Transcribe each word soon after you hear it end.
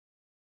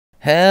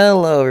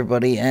Hello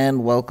everybody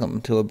and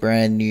welcome to a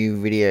brand new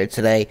video.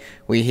 Today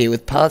we're here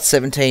with part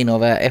 17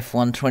 of our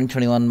F1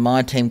 2021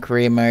 MyTeam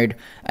career mode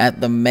at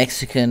the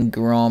Mexican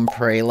Grand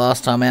Prix.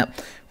 Last time out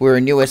we were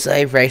in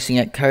USA racing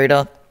at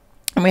Coda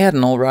and we had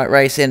an alright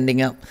race,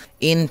 ending up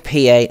in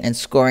P8 and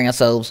scoring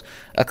ourselves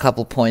a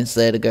couple points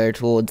there to go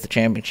towards the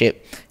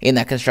championship in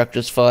that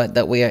constructors fight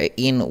that we are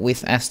in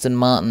with Aston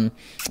Martin.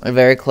 A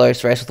very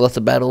close race with lots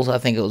of battles. I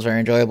think it was very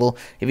enjoyable.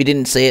 If you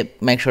didn't see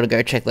it, make sure to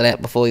go check that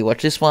out before you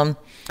watch this one.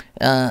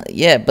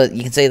 Yeah, but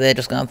you can see they're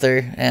just going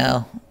through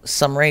our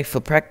summary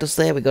for practice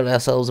there. We got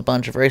ourselves a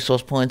bunch of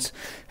resource points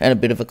and a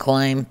bit of a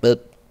claim,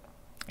 but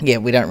yeah,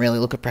 we don't really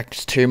look at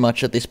practice too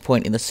much at this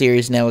point in the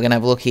series. Now we're going to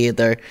have a look here,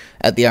 though,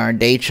 at the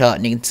R&D chart,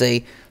 and you can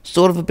see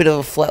sort of a bit of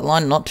a flat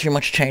line, not too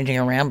much changing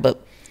around,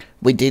 but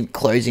we did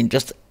close in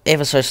just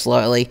ever so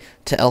slightly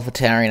to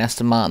AlphaTauri and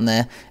Aston Martin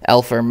there.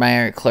 Alpha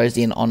Romeo closed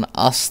in on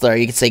us, though.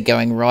 You can see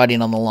going right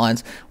in on the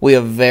lines. We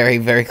are very,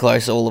 very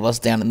close, all of us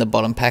down in the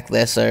bottom pack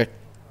there, so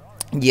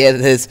yeah,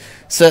 there's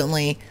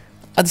certainly,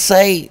 I'd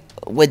say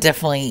we're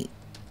definitely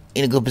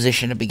in a good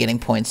position to be getting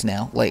points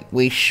now. Like,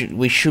 we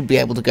should be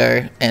able to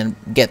go and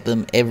get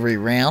them every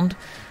round,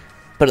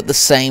 but at the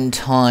same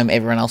time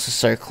everyone else is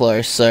so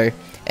close, so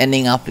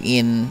ending up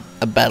in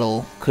a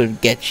battle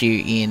could get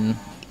you in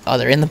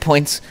either in the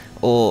points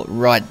or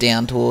right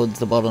down towards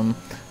the bottom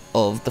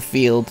of the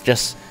field.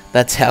 Just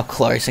that's how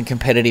close and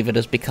competitive it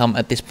has become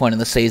at this point in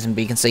the season.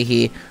 But you can see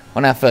here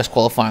on our first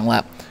qualifying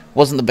lap,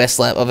 wasn't the best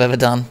lap I've ever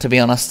done, to be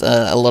honest.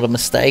 A lot of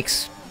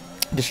mistakes.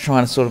 Just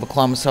trying to sort of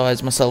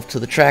acclimatise myself to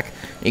the track.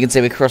 You can see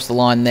we crossed the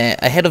line there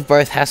ahead of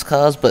both Haas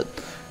cars, but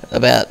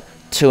about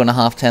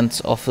 2.5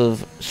 tenths off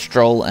of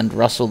Stroll and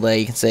Russell there.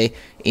 You can see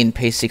in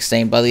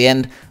P16. By the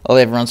end of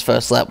everyone's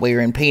first lap, we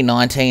were in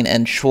P19,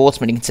 and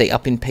Schwartzman, you can see,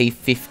 up in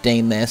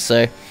P15 there.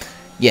 So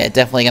yeah,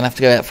 definitely going to have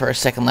to go out for a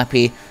second lap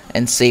here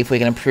and see if we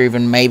can improve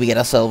and maybe get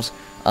ourselves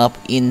up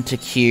into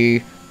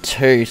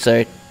Q2. So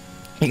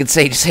you can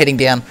see just heading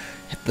down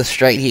the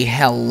straight here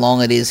how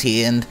long it is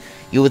here, and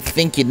you would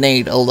think you'd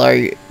need a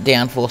low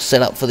downforce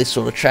setup for this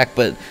sort of track,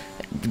 but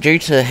due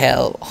to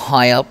how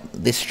high up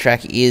this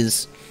track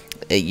is,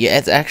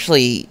 it's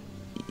actually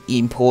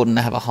important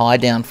to have a high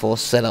downforce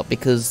setup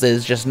because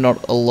there's just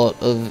not a lot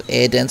of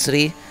air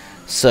density,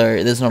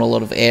 so there's not a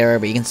lot of air.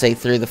 But you can see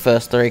through the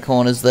first 3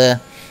 corners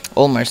there,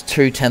 almost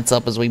 2 tenths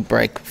up as we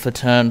brake for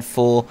turn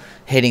 4,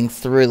 heading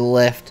through the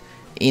left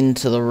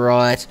into the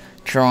right,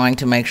 trying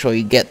to make sure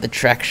you get the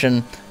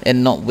traction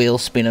and not wheel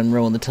spin and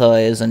ruin the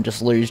tyres and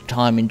just lose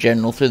time in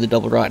general through the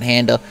double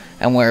right-hander.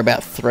 And we're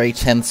about 3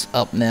 tenths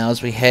up now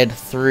as we head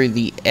through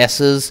the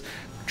S's,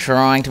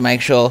 trying to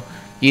make sure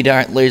you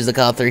don't lose the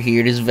car through here.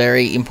 It is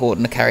very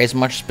important to carry as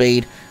much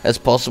speed as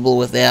possible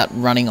without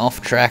running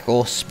off track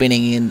or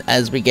spinning in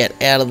as we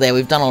get out of there.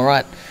 We've done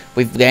alright.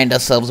 We've gained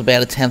ourselves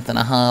about 1.5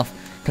 tenths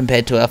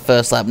compared to our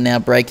first lap. Now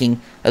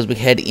braking as we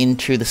head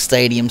into the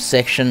stadium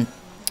section.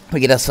 We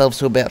get ourselves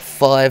to about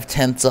 5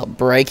 tenths up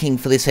braking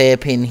for this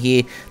hairpin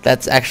here.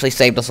 That's actually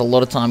saved us a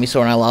lot of time. You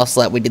saw in our last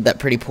lap we did that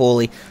pretty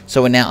poorly.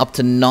 So we're now up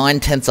to 9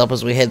 tenths up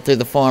as we head through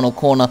the final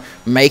corner,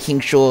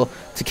 making sure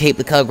to keep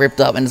the car gripped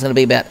up, and it's going to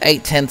be about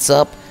 8 tenths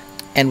up.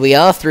 And we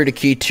are through to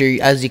Q2.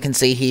 As you can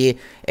see here,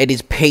 it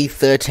is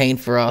P13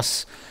 for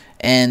us.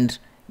 And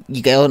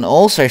you can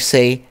also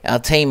see our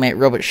teammate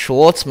Robert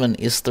Schwartzman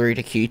is through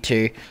to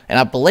Q2. And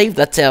I believe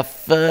that's our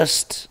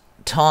first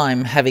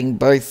time having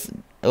both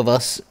of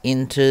us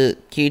into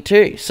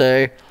Q2,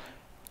 so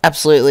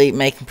absolutely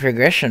making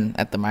progression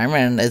at the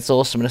moment, and it's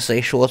awesome to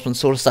see Schwartzman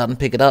sort of starting to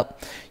pick it up.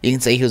 You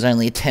can see he was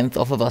only 1/10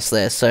 off of us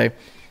there, so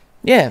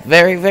yeah,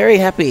 very, very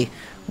happy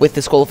with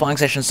this qualifying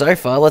session so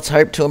far. Let's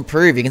hope to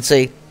improve. You can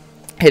see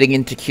heading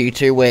into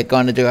Q2 we're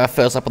going to do our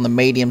first lap on the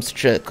mediums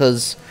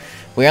because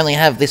we only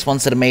have this one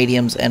set of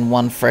mediums and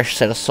one fresh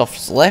set of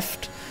softs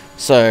left.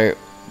 So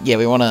yeah,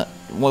 we want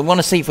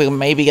to see if we can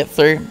maybe get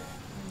through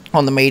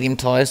on the medium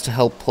tyres to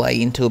help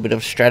play into a bit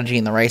of strategy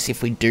in the race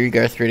if we do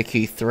go through to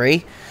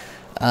Q3.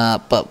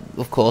 But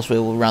of course we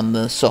will run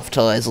the soft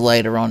tyres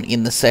later on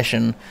in the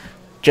session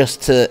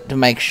just to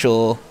make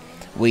sure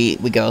we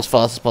go as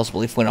fast as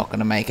possible if we're not going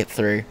to make it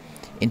through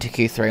into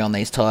Q3 on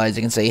these tyres.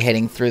 You can see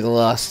heading through the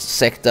last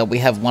sector we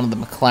have one of the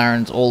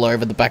McLarens all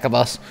over the back of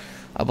us.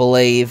 I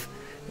believe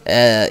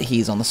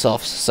he's on the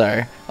softs,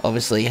 so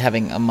obviously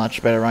having a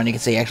much better run. You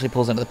can see he actually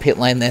pulls into the pit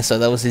lane there, so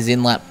that was his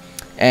in-lap.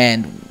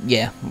 And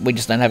yeah, we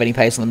just don't have any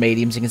pace on the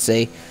mediums. You can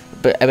see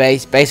but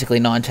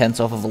basically 9 tenths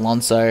off of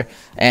Alonso,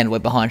 and we're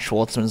behind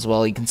Schwartzman as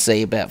well. You can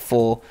see about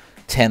 4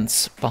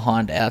 tenths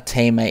behind our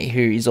teammate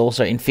who is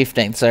also in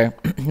 15th. So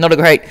not a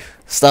great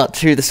start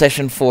to the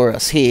session for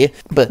us here,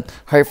 but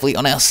hopefully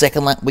on our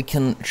second lap we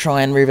can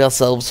try and move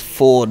ourselves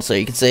forward. So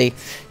you can see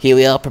here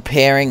we are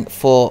preparing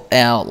for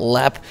our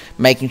lap,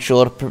 making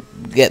sure to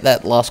get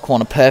that last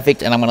corner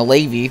perfect, and I'm going to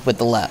leave you with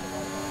the lap.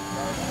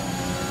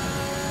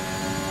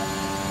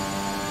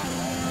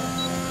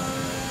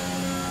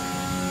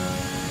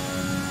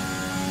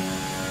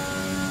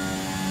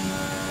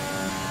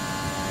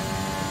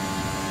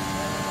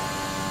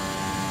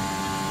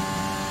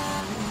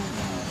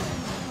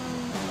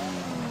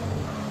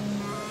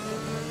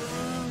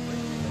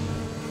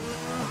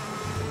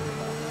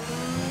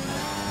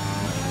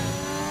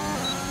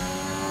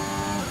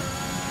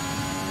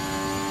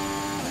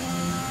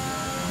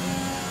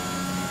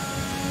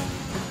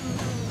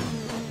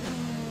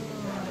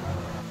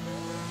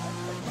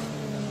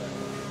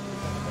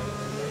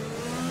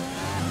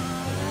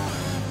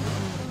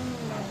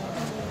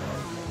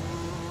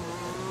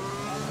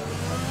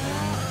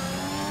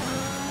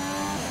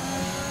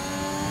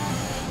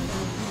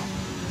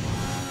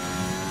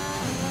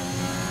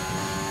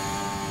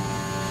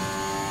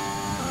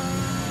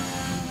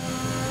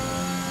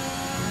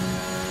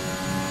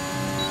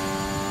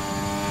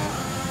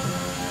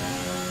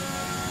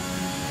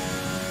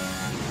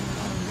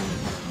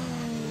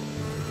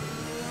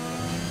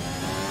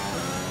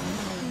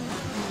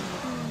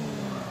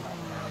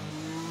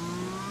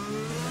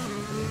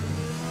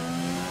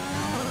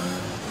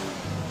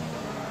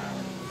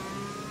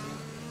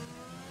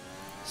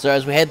 So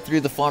as we head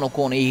through the final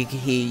corner here,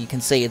 you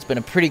can see it's been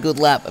a pretty good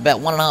lap, about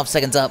 1.5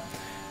 seconds up.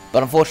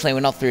 But unfortunately, we're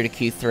not through to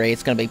Q3.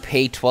 It's going to be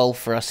P12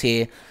 for us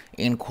here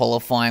in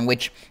qualifying,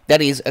 which that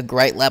is a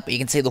great lap. But you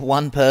can see the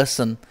one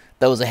person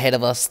that was ahead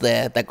of us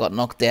there that got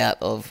knocked out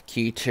of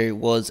Q2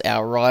 was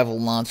our rival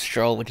Lance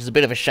Stroll, which is a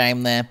bit of a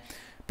shame there.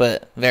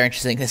 But very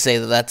interesting to see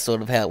that that's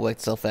sort of how it worked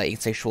itself out. You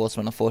can see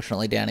Schwartzman,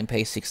 unfortunately, down in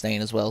P16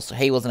 as well. So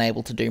he wasn't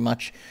able to do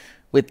much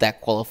with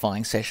that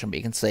qualifying session. But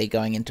you can see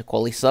going into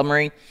quali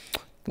summary,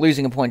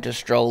 losing a point to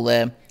Stroll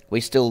there. We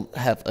still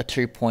have a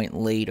 2-point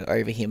lead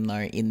over him,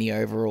 though, in the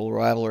overall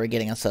rivalry,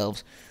 getting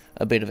ourselves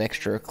a bit of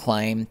extra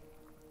acclaim.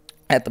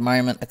 At the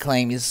moment,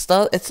 acclaim is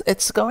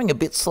it's going a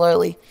bit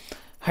slowly.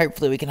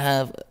 Hopefully we can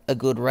have a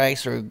good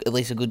race, or at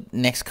least a good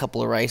next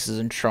couple of races,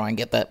 and try and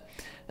get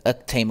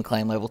that team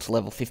acclaim level to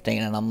level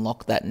 15 and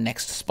unlock that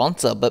next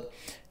sponsor. But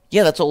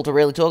yeah, that's all to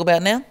really talk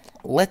about now.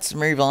 Let's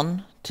move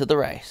on to the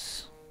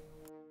race.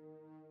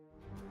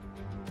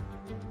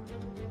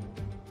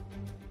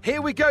 Here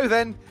we go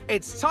then,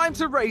 it's time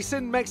to race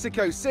in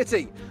Mexico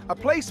City, a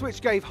place which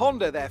gave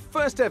Honda their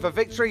first ever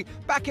victory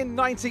back in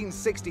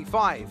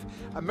 1965.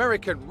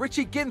 American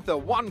Richie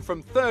Ginther won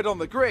from third on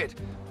the grid.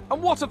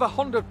 And what are the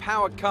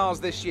Honda-powered cars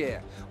this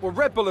year? Well,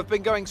 Red Bull have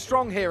been going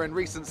strong here in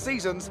recent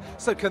seasons,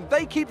 so can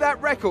they keep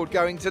that record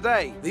going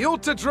today? The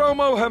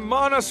Autodromo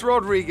Hermanos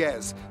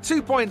Rodriguez,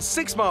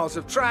 2.6 miles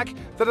of track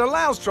that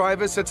allows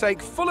drivers to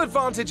take full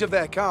advantage of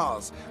their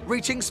cars,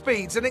 reaching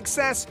speeds in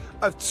excess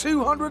of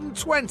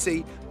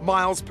 220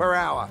 miles per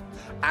hour,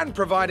 and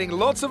providing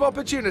lots of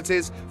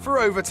opportunities for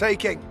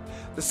overtaking.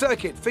 The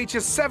circuit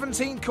features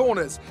 17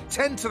 corners,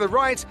 10 to the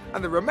right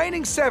and the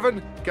remaining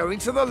 7 going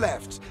to the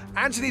left.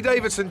 Anthony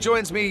Davidson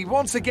joins me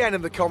once again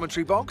in the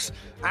commentary box.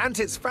 And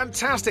it's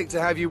fantastic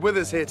to have you with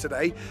us here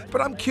today,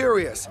 but I'm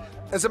curious,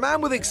 as a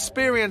man with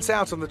experience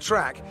out on the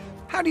track,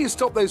 how do you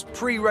stop those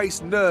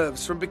pre-race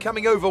nerves from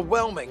becoming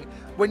overwhelming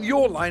when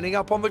you're lining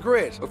up on the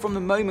grid? Well, from the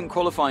moment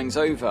qualifying's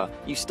over,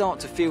 you start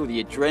to feel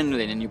the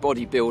adrenaline in your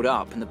body build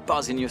up and the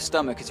buzz in your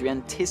stomach as you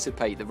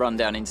anticipate the run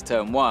down into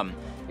turn 1.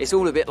 It's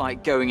all a bit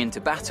like going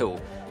into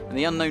battle, and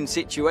the unknown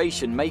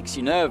situation makes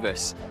you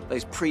nervous.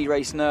 Those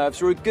pre-race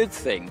nerves are a good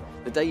thing.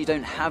 The day you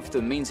don't have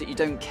them means that you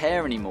don't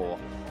care anymore.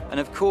 And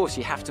of course,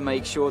 you have to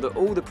make sure that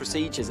all the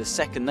procedures are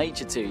second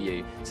nature to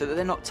you, so that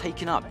they're not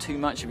taking up too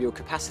much of your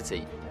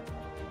capacity.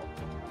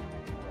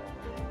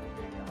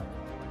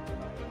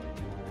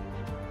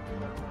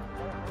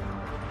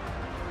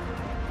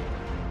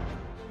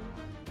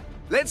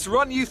 Let's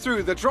run you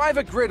through the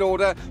driver grid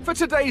order for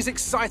today's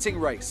exciting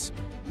race.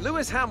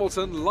 Lewis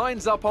Hamilton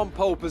lines up on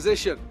pole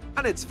position,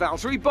 and it's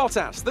Valtteri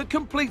Bottas that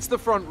completes the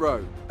front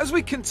row. As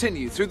we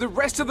continue through the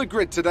rest of the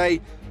grid today,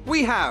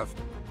 we have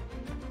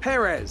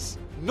Perez,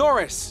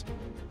 Norris,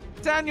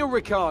 Daniel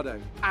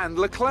Ricciardo and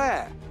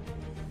Leclerc,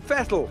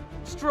 Vettel,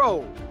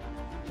 Stroll,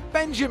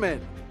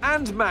 Benjamin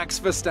and Max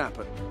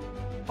Verstappen.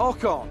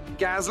 Ocon,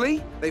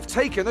 Gasly, they've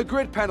taken a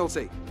grid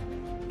penalty.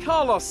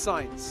 Carlos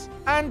Sainz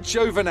and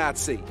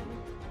Giovinazzi,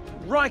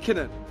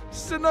 Raikkonen,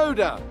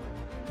 Tsunoda,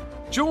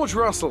 George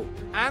Russell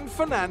and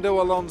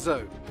Fernando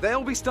Alonso.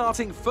 They'll be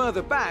starting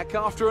further back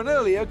after an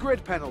earlier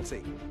grid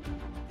penalty.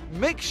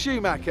 Mick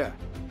Schumacher,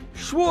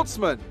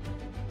 Schwartzman,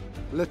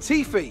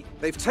 Latifi,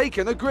 they've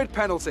taken a grid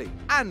penalty,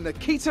 and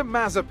Nikita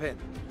Mazepin.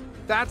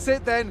 That's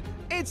it then,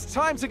 it's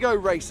time to go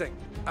racing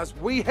as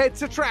we head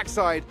to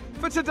trackside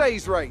for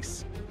today's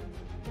race.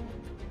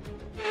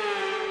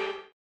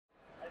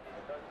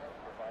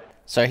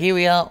 So here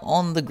we are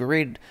on the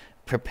grid,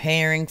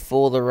 preparing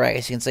for the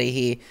race. You can see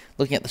here,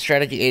 looking at the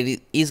strategy,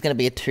 it is going to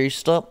be a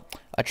 2-stop.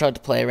 I tried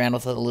to play around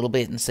with it a little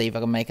bit and see if I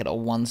can make it a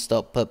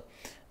 1-stop, but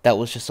that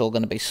was just all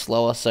going to be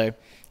slower. So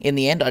in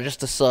the end, I just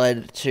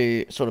decided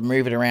to sort of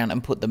move it around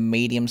and put the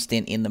medium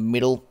stint in the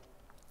middle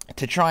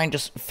to try and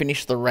just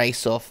finish the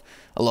race off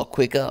a lot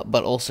quicker,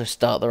 but also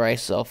start the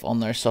race off on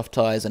those soft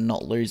tyres and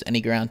not lose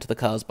any ground to the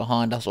cars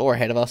behind us or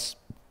ahead of us.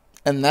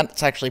 And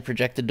that's actually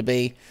projected to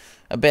be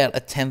about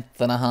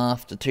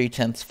 1/10.5 to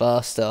 2/10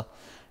 faster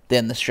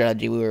than the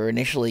strategy we were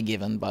initially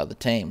given by the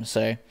team.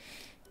 So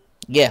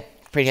yeah,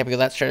 pretty happy with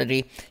that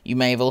strategy. You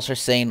may have also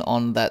seen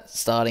on that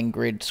starting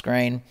grid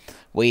screen,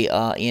 we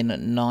are in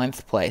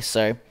 9th place.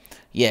 So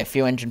yeah, a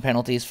few engine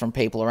penalties from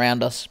people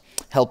around us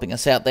helping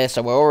us out there.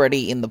 So we're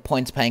already in the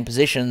points paying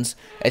positions.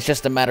 It's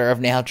just a matter of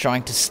now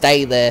trying to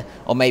stay there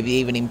or maybe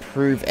even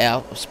improve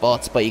our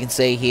spots. But you can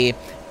see here,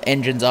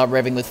 engines are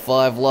revving with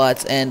 5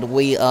 lights, and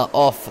we are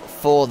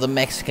off for the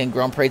Mexican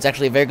Grand Prix. It's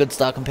actually a very good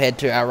start compared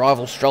to our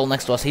rival Stroll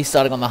next to us. He's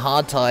starting on the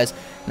hard tyres,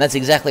 and that's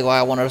exactly why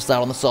I wanted to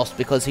start on the softs,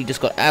 because he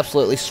just got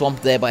absolutely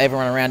swamped there by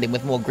everyone around him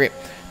with more grip.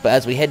 But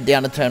as we head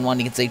down to turn 1,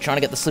 you can see trying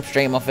to get the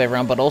slipstream off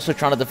everyone, but also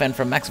trying to defend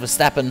from Max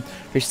Verstappen,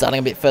 who's starting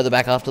a bit further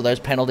back after those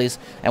penalties.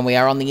 And we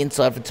are on the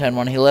inside for turn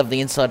 1. He'll have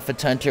the inside for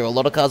turn 2. A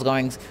lot of cars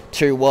going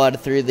too wide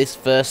through this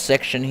first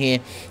section here.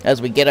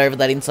 As we get over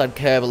that inside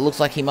curve, it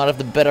looks like he might have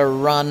the better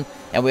run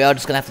and we are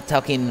just going to have to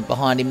tuck in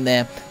behind him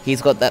there.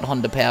 He's got that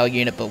Honda power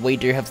unit, but we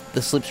do have the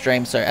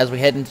slipstream, so as we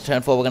head into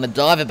turn 4, we're going to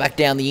dive it back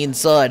down the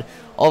inside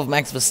of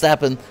Max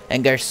Verstappen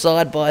and go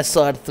side by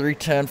side through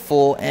turn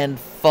 4 and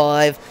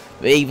 5.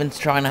 We're even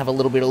trying to have a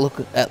little bit of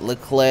look at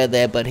Leclerc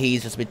there, but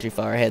he's just a bit too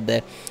far ahead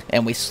there,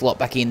 and we slot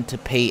back into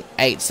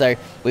P8. So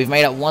we've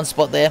made up one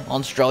spot there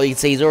on Stroll. You can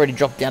see he's already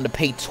dropped down to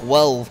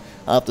P12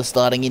 after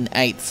starting in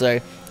 8th. So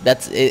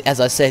that's, as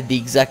I said, the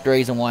exact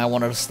reason why I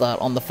wanted to start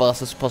on the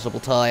fastest possible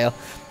tyre,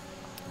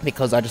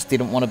 because I just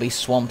didn't want to be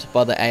swamped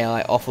by the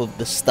AI off of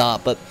the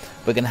start. But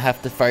we're going to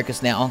have to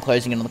focus now on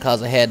closing in on the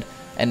cars ahead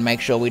and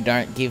make sure we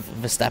don't give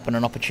Verstappen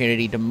an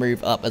opportunity to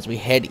move up as we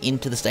head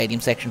into the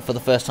stadium section for the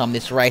first time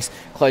this race,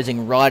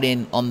 closing right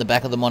in on the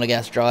back of the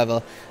Monegasque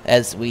driver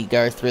as we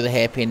go through the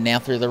hairpin, now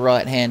through the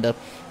right-hander.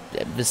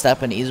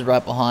 Verstappen is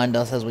right behind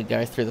us as we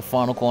go through the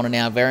final corner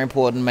now. Very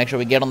important, make sure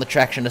we get on the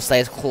traction to stay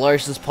as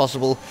close as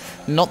possible.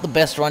 Not the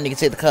best run, you can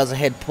see the cars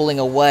ahead pulling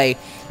away,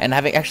 and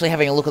actually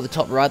having a look at the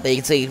top right there, you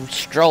can see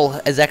Stroll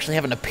is actually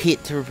having a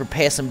pit to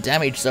repair some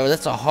damage, so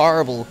that's a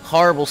horrible,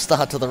 horrible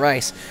start to the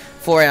race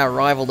for our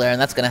rival there, and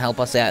that's going to help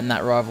us out in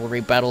that rivalry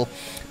battle.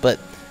 But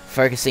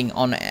focusing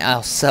on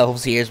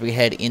ourselves here as we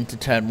head into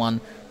turn 1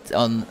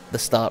 on the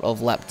start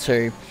of lap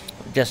 2,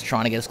 just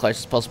trying to get as close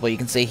as possible. You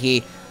can see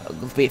here a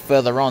bit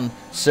further on,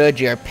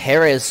 Sergio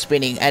Perez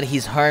spinning at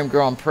his home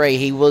Grand Prix.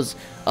 He was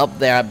up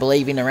there, I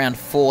believe, in around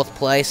 4th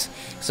place,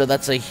 so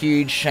that's a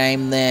huge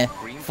shame there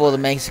for the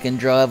Mexican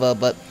driver,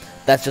 but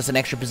that's just an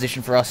extra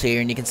position for us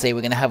here, and you can see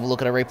we're going to have a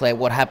look at a replay of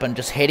what happened.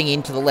 Just heading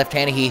into the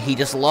left-hander here, he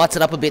just lights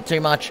it up a bit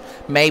too much,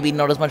 maybe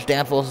not as much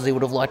downforce as he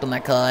would have liked on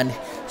that car, and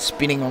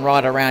spinning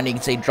right around, you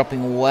can see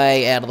dropping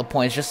way out of the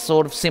points, just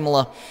sort of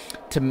similar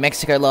to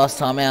Mexico last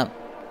time out.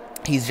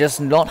 He's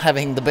just not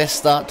having the best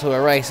start to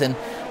a race, and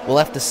we'll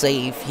have to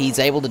see if he's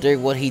able to do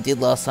what he did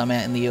last time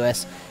out in the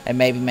US and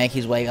maybe make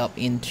his way up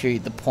into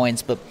the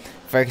points. But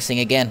focusing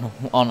again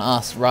on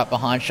us right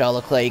behind Charles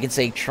Leclerc, you can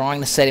see trying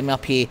to set him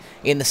up here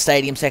in the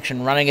stadium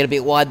section, running it a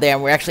bit wide there,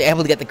 and we're actually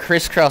able to get the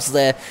crisscross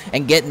there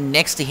and get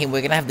next to him. We're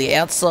going to have the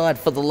outside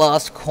for the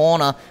last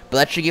corner, but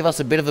that should give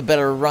us a bit of a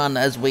better run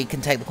as we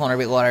can take the corner a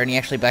bit wider, and he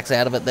actually backs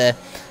out of it there,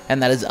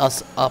 and that is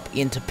us up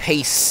into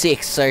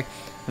P6. So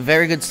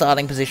very good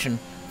starting position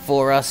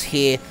for us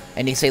here,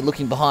 and you see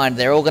looking behind,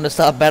 they're all going to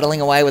start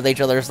battling away with each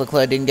other as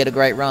Leclerc didn't get a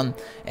great run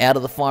out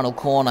of the final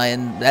corner,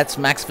 and that's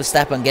Max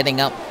Verstappen getting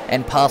up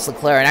and past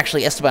Leclerc, and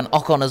actually Esteban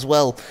Ocon as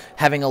well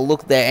having a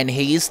look there, and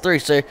he is through.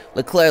 So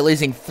Leclerc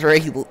losing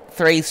three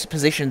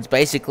positions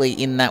basically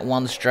in that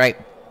one straight,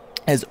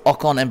 as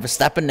Ocon and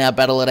Verstappen now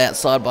battle it out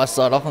side by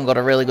side. Ocon got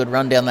a really good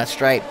run down that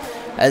straight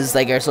as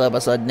they go side by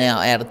side now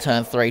out of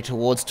turn 3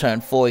 towards turn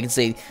 4. You can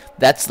see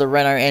that's the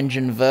Renault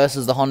engine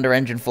versus the Honda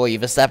engine for you.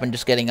 Verstappen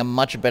just getting a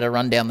much better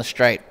run down the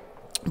straight,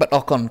 but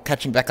Ocon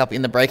catching back up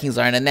in the braking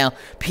zone, and now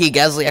Pierre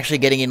Gasly actually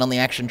getting in on the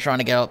action, trying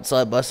to go up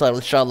side by side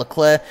with Charles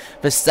Leclerc.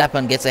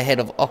 Verstappen gets ahead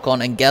of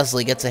Ocon, and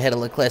Gasly gets ahead of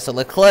Leclerc. So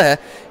Leclerc,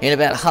 in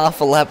about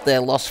half a lap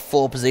there, lost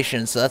 4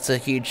 positions, so that's a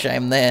huge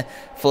shame there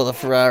for the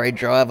Ferrari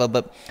driver,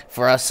 but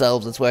for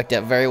ourselves, it's worked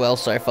out very well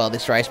so far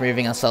this race,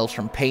 moving ourselves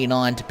from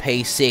P9 to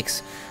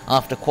P6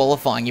 after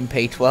qualifying in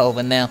P12,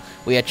 and now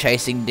we are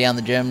chasing down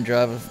the German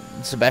driver,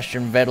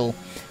 Sebastian Vettel,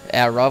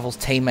 our rival's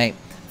teammate,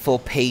 for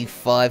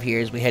P5 here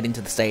as we head into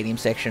the stadium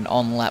section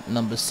on lap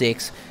number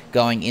 6,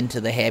 going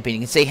into the hairpin. You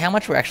can see how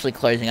much we're actually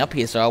closing up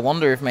here, so I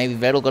wonder if maybe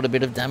Vettel got a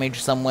bit of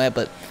damage somewhere,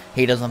 but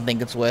he doesn't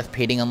think it's worth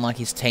pitting unlike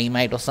his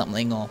teammate or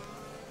something, or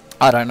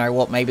I don't know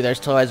what, maybe those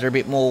tyres are a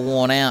bit more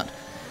worn out.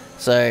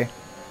 So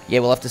yeah,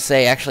 we'll have to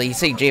see. Actually, you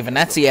see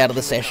Giovinazzi out of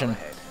the session,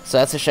 so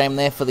that's a shame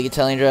there for the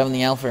Italian driver in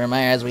the Alfa Romeo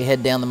as we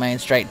head down the main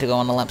straight to go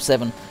on to lap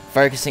 7.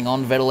 Focusing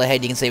on Vettel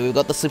ahead, you can see we've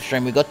got the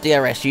slipstream, we've got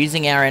DRS,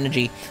 using our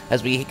energy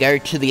as we go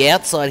to the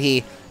outside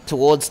here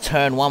towards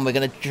turn 1. We're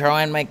going to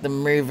try and make the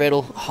move.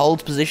 Vettel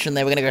holds position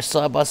there. We're going to go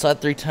side by side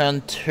through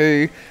turn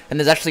 2, and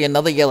there's actually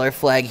another yellow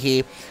flag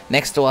here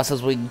next to us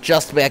as we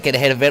just about get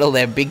ahead of Vettel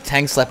there. Big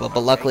tank slapper,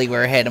 but luckily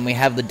we're ahead and we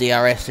have the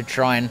DRS to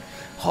try and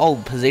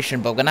hold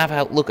position. But we're going to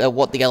have a look at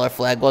what the yellow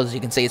flag was. As you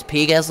can see, it's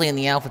Pierre Gasly and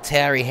the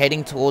AlphaTauri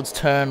heading towards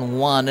turn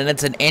 1, and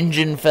it's an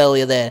engine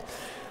failure there.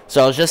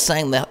 So I was just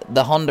saying that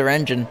the Honda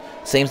engine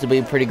seems to be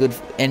a pretty good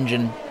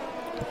engine,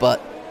 but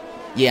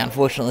yeah,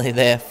 unfortunately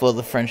there for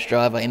the French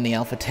driver in the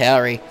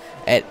AlphaTauri,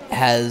 it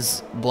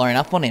has blown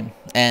up on him.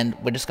 And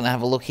we're just going to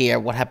have a look here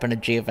at what happened to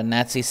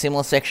Giovinazzi.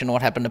 Similar section to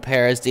what happened to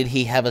Perez. Did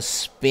he have a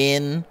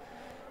spin?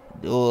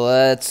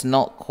 It's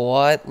not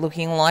quite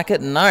looking like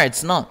it. No,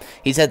 it's not.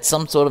 He's had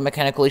some sort of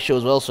mechanical issue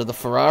as well, so the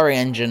Ferrari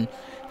engine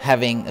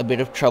having a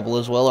bit of trouble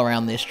as well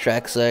around this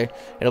track, so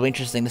it'll be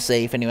interesting to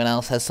see if anyone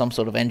else has some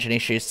sort of engine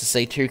issues, to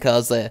see 2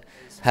 cars there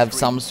have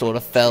some sort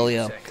of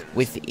failure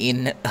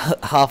within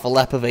half a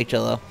lap of each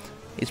other.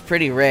 It's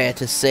pretty rare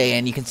to see,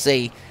 and you can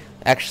see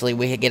actually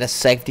we get a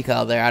safety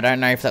car there. I don't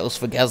know if that was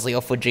for Gasly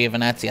or for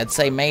Giovinazzi. I'd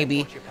say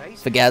maybe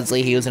for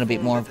Gasly, he was in a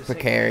bit more of a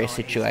precarious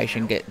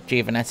situation.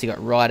 Giovinazzi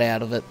got right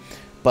out of it,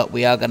 but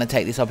we are going to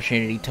take this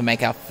opportunity to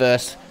make our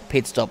first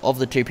pit stop of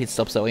the 2 pit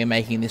stops that we're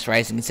making in this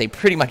race. And you can see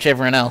pretty much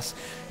everyone else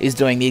is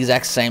doing the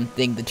exact same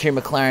thing. The 2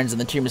 McLarens and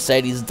the 2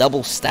 Mercedes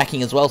double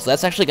stacking as well, so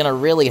that's actually going to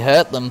really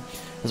hurt them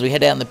as we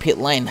head down the pit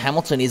lane.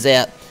 Hamilton is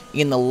out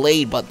in the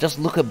lead, but just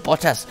look at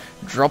Bottas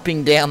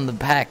dropping down the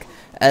pack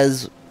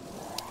as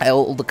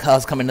all the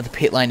cars come into the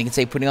pit lane. You can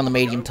see putting on the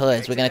medium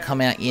tyres. We're going to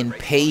come out in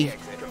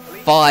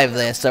P5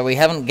 there, so we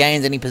haven't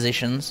gained any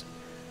positions.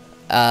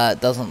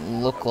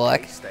 Doesn't look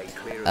like.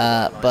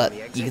 But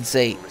you can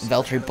see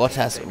Valtteri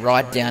Bottas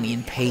right down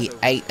in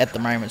P8 at the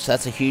moment, so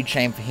that's a huge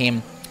shame for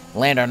him.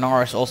 Lando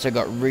Norris also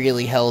got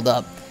really held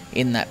up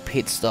in that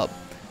pit stop.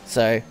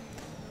 So,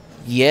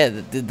 yeah,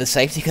 the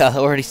safety car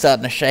already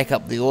starting to shake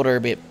up the order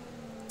a bit.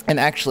 And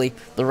actually,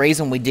 the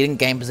reason we didn't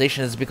gain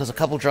position is because a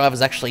couple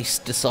drivers actually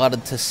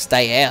decided to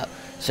stay out.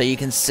 So you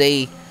can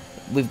see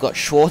we've got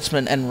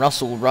Schwartzman and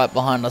Russell right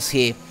behind us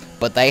here,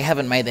 but they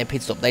haven't made their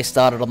pit stop. They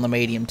started on the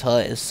medium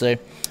tyres. So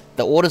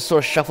the order's sort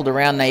of shuffled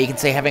around now. You can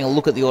see, having a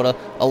look at the order,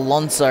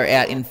 Alonso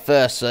out in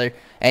first,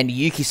 and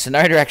Yuki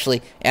Tsunoda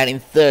actually out in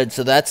third,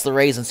 so that's the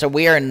reason. So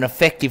we are in an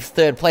effective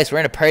third place. We're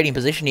in a podium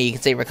position here. You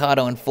can see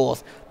Ricciardo in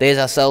fourth. There's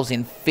ourselves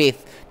in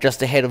fifth,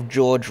 just ahead of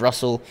George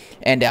Russell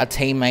and our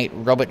teammate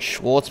Robert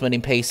Schwartzman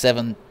in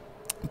P7.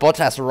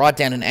 Bottas right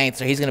down in 8th,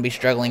 so he's going to be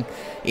struggling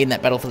in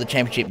that battle for the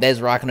championship. There's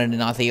Raikkonen in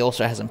 9th, he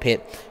also hasn't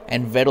pit,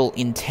 and Vettel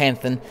in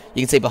 10th, and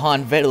you can see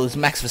behind Vettel is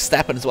Max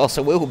Verstappen as well,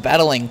 so we were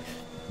battling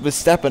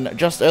Verstappen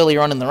just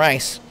earlier on in the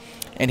race,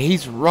 and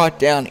he's right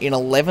down in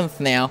 11th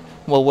now,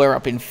 while we're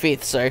up in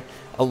 5th, so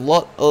a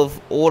lot of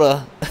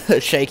order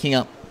shaking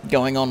up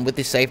going on with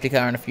this safety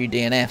car and a few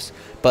DNFs.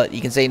 But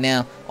you can see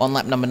now on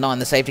lap number 9,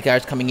 the safety car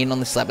is coming in on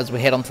this lap as we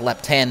head on to lap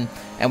 10,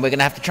 and we're going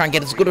to have to try and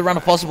get as good a run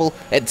as possible.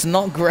 It's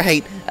not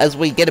great as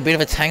we get a bit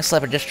of a tank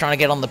slapper just trying to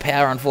get on the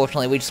power.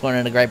 Unfortunately, we just weren't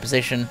in a great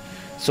position,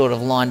 sort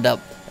of lined up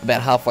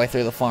about halfway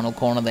through the final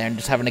corner there and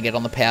just having to get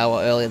on the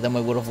power earlier than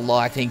we would have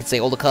liked. And you can see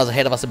all the cars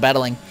ahead of us are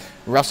battling.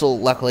 Russell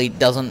luckily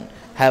doesn't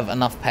have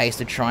enough pace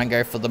to try and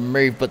go for the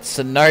move, but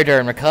Tsunoda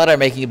and Ricciardo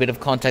making a bit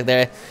of contact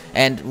there,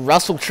 and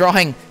Russell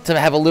trying to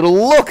have a little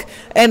look,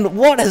 and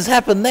what has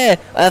happened there?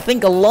 I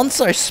think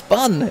Alonso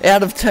spun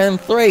out of turn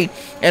 3,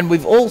 and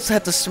we've all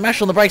had to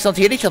smash on the brakes not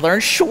to hit each other,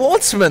 and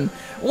Schwartzman,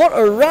 what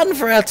a run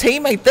for our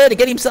teammate there to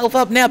get himself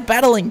up, now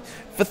battling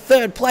for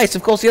third place.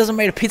 Of course, he hasn't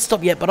made a pit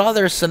stop yet, but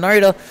either is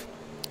Tsunoda.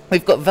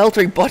 We've got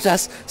Valtteri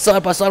Bottas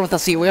side by side with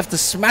us here. We have to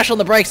smash on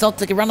the brakes not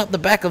to run up the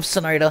back of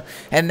Tsunoda.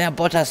 And now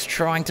Bottas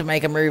trying to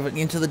make a move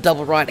into the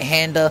double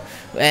right-hander.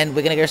 And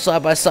we're going to go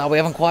side by side. We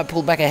haven't quite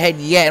pulled back ahead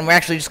yet. And we're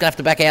actually just going to have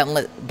to back out and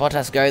let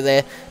Bottas go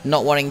there.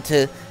 Not wanting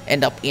to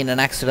end up in an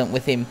accident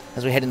with him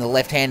as we head in the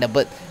left-hander.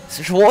 But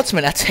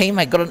Schwartzman, our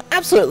teammate, got an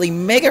absolutely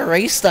mega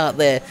restart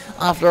there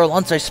after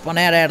Alonso spun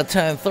out of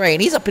turn 3.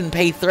 And he's up in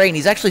P3 and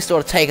he's actually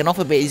sort of taken off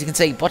a bit. As you can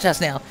see, Bottas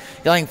now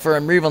going for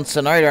a move on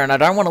Tsunoda. And I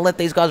don't want to let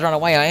these guys run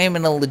away. I am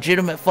in a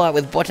legitimate fight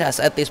with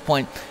Bottas at this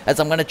point, as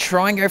I'm going to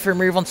try and go for a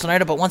move on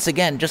Tsunoda. But once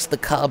again, just the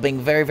car being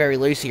very, very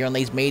loose here on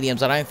these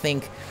mediums. I don't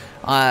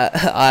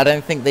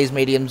think these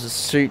mediums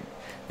suit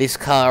this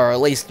car, or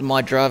at least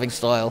my driving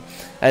style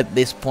at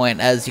this point.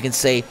 As you can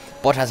see,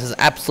 Bottas has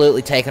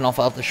absolutely taken off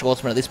after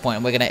Schwartzman at this point,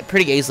 and we're going to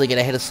pretty easily get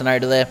ahead of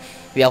Tsunoda there.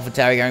 The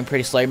AlphaTauri going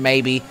pretty slow.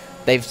 Maybe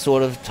they've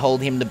sort of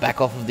told him to back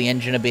off of the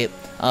engine a bit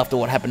after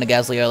what happened to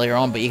Gasly earlier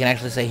on, but you can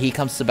actually see here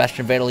comes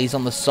Sebastian Vettel. He's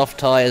on the soft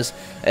tyres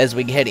as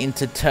we head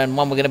into turn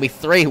 1. We're going to be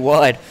 3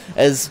 wide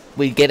as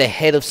we get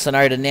ahead of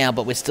Tsunoda now,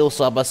 but we're still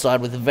side by side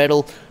with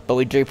Vettel, but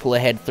we do pull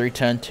ahead through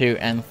turn 2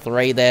 and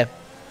 3 there.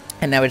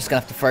 And now we're just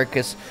going to have to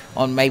focus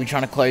on maybe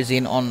trying to close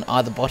in on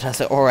either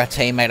Bottas or our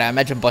teammate. I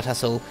imagine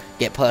Bottas will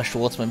get past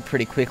Schwartzman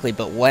pretty quickly,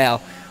 but wow,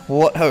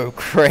 what a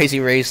crazy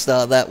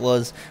restart that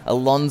was.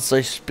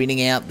 Alonso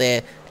spinning out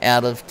there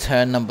out of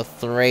turn number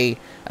 3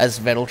 as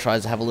Vettel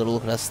tries to have a little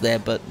look at us there,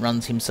 but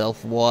runs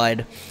himself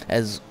wide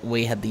as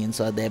we had the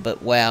inside there.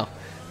 But wow,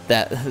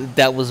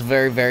 that was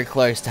very, very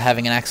close to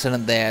having an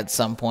accident there at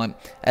some point.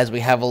 As we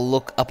have a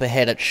look up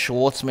ahead at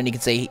Schwartzman, you can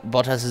see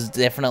Bottas is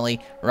definitely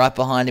right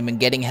behind him and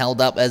getting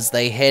held up as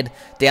they head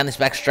down this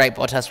back straight.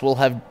 Bottas will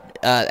have,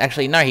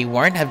 actually no, he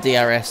won't have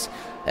DRS.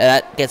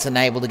 That gets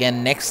enabled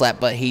again next lap,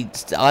 but he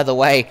either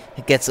way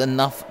gets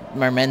enough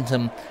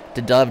momentum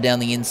to dive down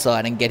the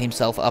inside and get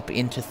himself up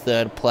into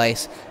third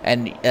place,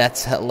 and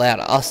that's allowed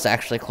us to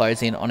actually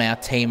close in on our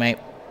teammate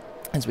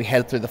as we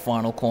head through the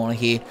final corner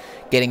here,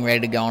 getting ready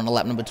to go on to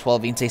lap number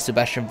 12. You can see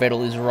Sebastian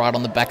Vettel is right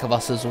on the back of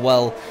us as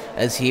well,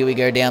 as here we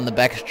go down the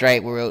back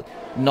straight. We're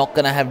not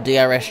going to have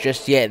DRS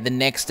just yet. The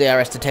next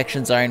DRS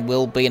detection zone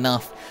will be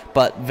enough,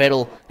 but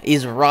Vettel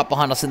is right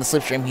behind us in the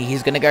slipstream here.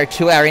 He's going to go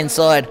to our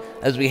inside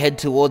as we head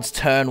towards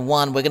turn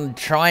 1. We're going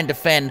to try and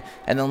defend,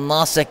 and then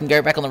last second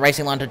go back on the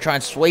racing line to try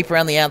and sweep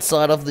around the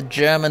outside of the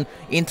German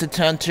into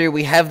turn 2.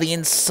 We have the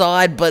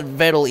inside, but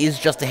Vettel is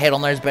just ahead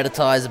on those better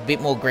tyres, a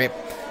bit more grip.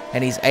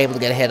 and he's able to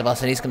get ahead of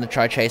us, and he's going to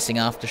try chasing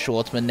after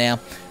Schwartzman now.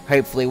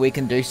 Hopefully we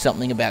can do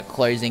something about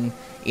closing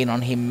in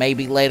on him.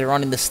 Maybe later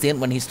on in the stint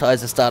when his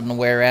tyres are starting to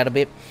wear out a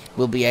bit,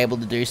 we'll be able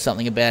to do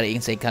something about it. You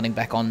can see cutting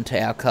back onto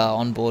our car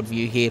onboard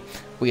view here.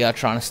 We are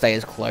trying to stay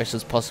as close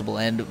as possible,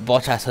 and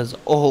Bottas has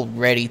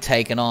already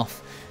taken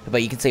off.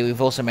 But you can see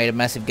we've also made a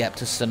massive gap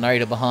to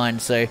Sonoda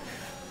behind, so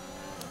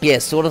yeah,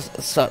 sort of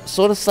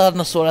starting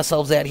to sort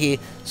ourselves out here,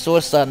 sort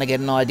of starting to get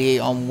an idea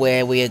on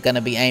where we are going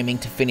to be aiming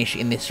to finish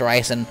in this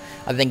race, and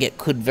I think it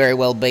could very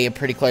well be a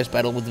pretty close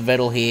battle with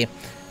Vettel here.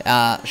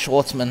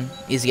 Schwartzman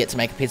is yet to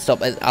make a pit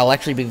stop. I'll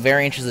actually be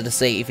very interested to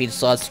see if he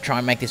decides to try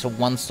and make this a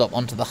one stop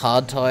onto the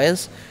hard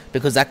tyres,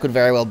 because that could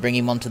very well bring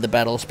him onto the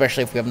battle,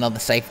 especially if we have another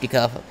safety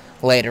car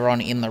later on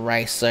in the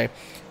race. So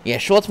yeah,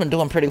 Schwartzman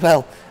doing pretty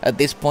well at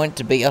this point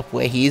to be up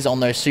where he is on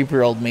those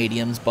super old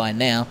mediums by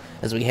now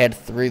as we head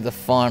through the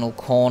final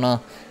corner.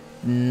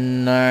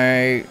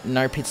 No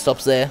pit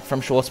stops there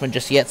from Schwartzman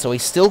just yet, so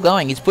he's still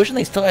going. He's pushing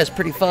these tyres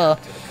pretty far.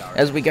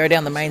 As we go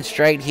down the main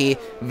straight here,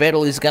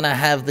 Vettel is going to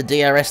have the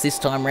DRS this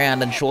time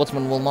round, and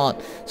Schwartzman will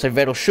not. So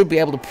Vettel should be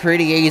able to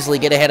pretty easily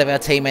get ahead of our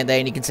teammate there,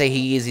 and you can see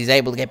he's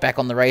able to get back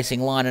on the racing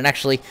line. And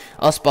actually,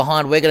 us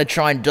behind, we're going to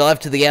try and dive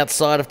to the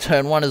outside of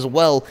turn 1 as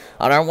well.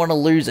 I don't want to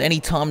lose any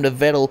time to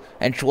Vettel,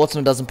 and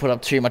Schwartzman doesn't put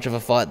up too much of a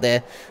fight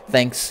there.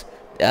 Thanks,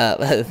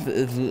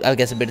 I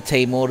guess a bit of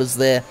team orders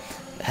there,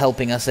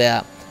 helping us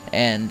out.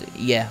 And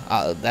yeah,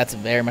 that's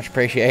very much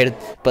appreciated.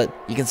 But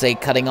you can see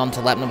cutting on to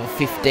lap number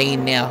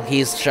 15 now.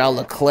 Here's Charles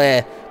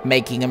Leclerc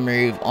making a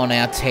move on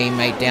our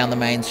teammate down the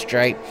main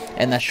straight,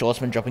 and that's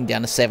Schwartzman dropping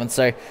down to 7th.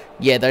 So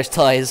yeah, those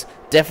tyres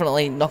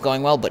definitely not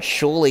going well, but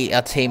surely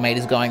our teammate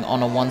is going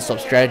on a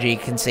one-stop strategy. You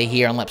can see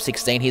here on lap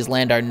 16, here's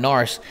Lando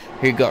Norris,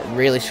 who got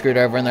really screwed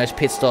over in those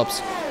pit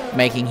stops,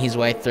 making his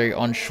way through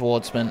on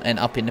Schwartzman and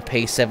up into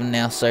P7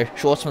 now. So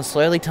Schwartzman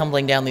slowly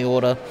tumbling down the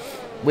order,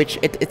 which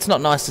it's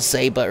not nice to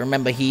see, but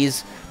remember, he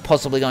is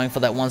possibly going for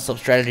that one-stop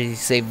strategy. You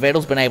see,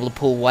 Vettel's been able to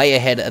pull way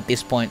ahead at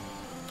this point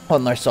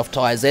on those soft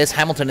tyres. There's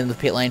Hamilton in the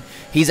pit lane.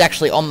 He's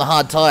actually on the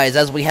hard tyres,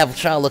 as we have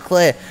Charles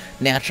Leclerc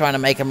now trying to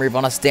make a move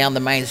on us down the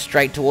main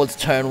straight towards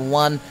turn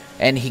 1,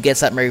 and he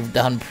gets that move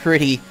done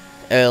pretty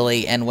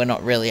early, and we're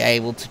not really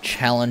able to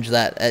challenge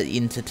that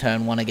into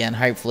turn 1 again.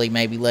 Hopefully,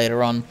 maybe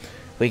later on,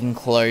 we can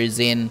close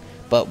in.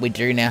 But we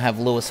do now have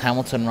Lewis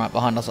Hamilton right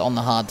behind us on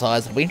the hard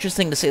tyres. It'll be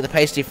interesting to see the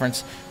pace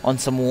difference on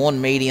some worn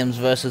mediums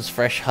versus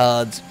fresh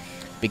hards,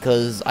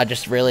 because I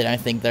just really don't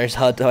think those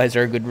hard tyres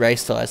are a good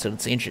race tyre. So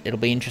it'll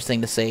be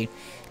interesting to see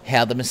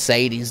how the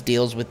Mercedes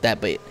deals with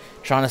that, but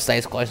trying to stay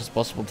as close as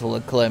possible to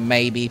Leclerc.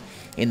 Maybe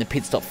in the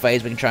pit stop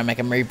phase we can try and make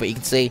a move, but you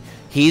can see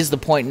here's the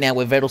point now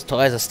where Vettel's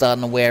tyres are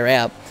starting to wear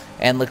out,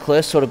 and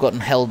Leclerc's sort of gotten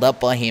held up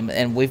by him,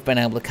 and we've been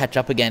able to catch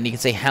up again. You can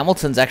see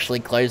Hamilton's actually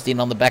closed in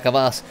on the back of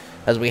us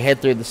as we head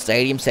through the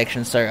stadium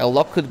section, so a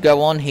lot could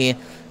go on here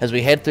as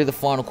we head through the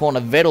final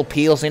corner. Vettel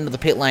peels into the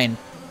pit lane,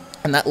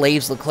 and that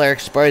leaves Leclerc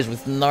exposed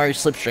with no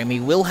slipstream. He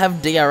will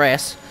have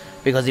DRS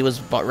because he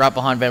was right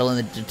behind Vettel in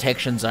the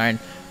detection zone,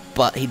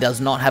 but he does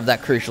not have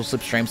that crucial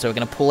slipstream, so we're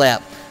going to pull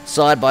out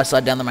side by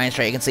side down the main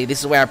straight. You can see this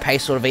is where our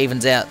pace sort of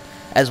evens out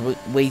as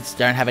we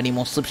don't have any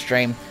more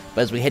slipstream.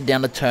 But as we head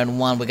down to turn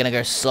 1, we're going to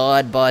go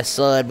side by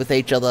side with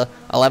each other.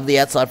 I'll have the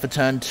outside for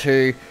turn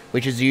 2,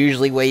 which is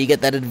usually where you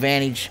get that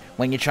advantage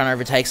when you're trying to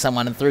overtake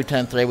someone. And through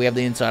turn 3, we have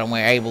the inside, and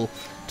we're able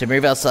to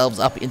move ourselves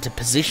up into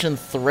position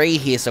 3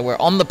 here. So we're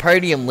on the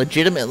podium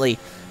legitimately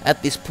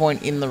at this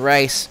point in the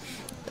race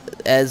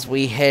as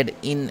we head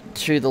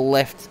into the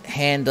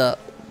left-hander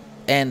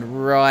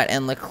and right,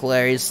 and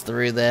Leclerc is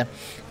through there.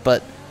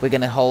 But we're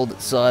going to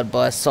hold side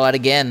by side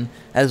again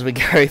as we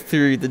go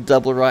through the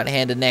double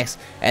right-hander next.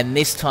 And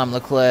this time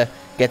Leclerc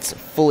gets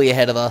fully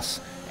ahead of us,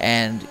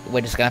 and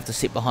we're just going to have to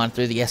sit behind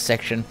through the S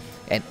section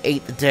and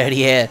eat the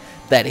dirty air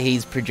that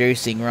he's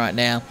producing right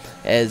now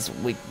as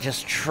we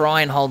just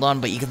try and hold on.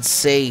 But you can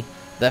see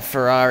the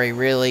Ferrari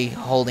really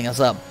holding us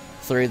up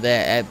through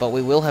there. But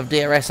we will have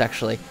DRS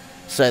actually.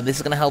 So this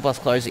is going to help us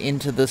close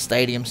into the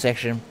stadium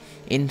section,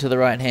 into the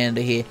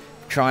right-hander here,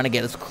 trying to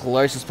get as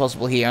close as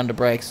possible here under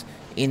brakes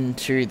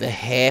into the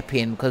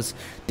hairpin, because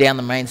down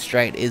the main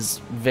straight is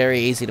very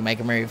easy to make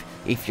a move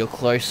if you're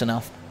close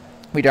enough.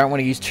 We don't want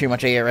to use too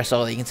much ERS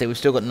either. You can see we've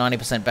still got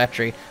 90%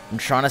 battery. I'm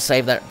trying to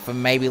save that for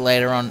maybe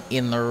later on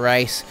in the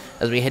race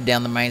as we head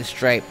down the main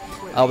straight.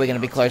 Are we going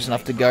to be close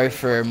enough to go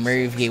for a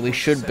move here? We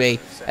should be,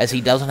 as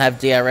he doesn't have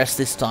DRS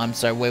this time,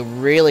 so we're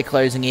really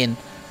closing in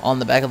on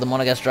the back of the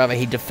Monegasque driver.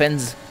 He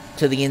defends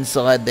to the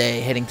inside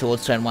there, heading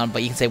towards turn 1,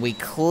 but you can see we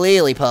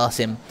clearly pass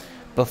him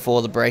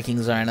before the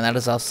braking zone, and that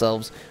is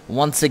ourselves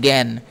once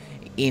again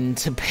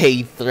into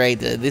P3.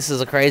 This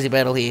is a crazy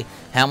battle here.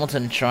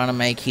 Hamilton trying to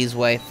make his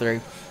way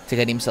through to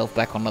get himself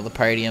back onto the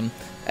podium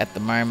at the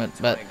moment,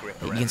 but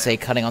you can see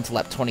cutting onto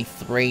lap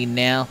 23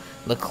 now.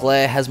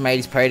 Leclerc has made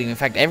his podium. In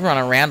fact, everyone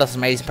around us has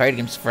made his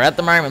podiums. For at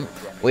the moment,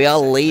 we are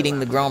leading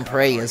the Grand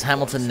Prix as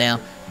Hamilton now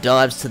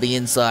dives to the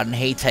inside and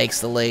he takes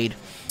the lead.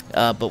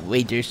 But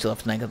we do still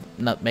have to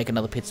make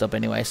another pit stop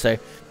anyway, so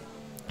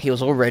he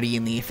was already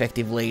in the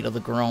effective lead of the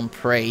Grand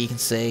Prix. You can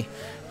see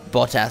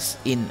Bottas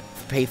in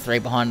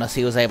P3 behind us.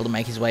 He was able to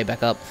make his way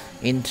back up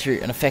into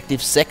an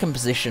effective second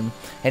position,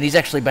 and he's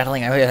actually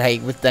battling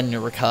over with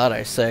Daniel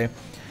Ricciardo. So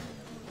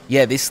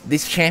yeah,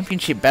 this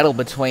championship battle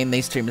between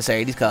these two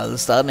Mercedes cars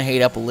is starting to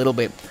heat up a little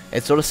bit.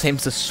 It sort of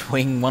seems to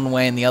swing one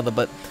way and the other,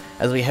 but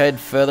as we head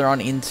further on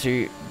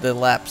into the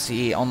laps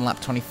here on lap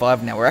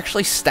 25 now, we're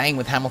actually staying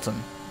with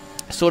Hamilton,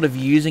 sort of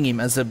using him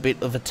as a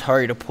bit of a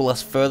tow to pull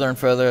us further and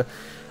further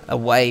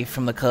away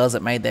from the cars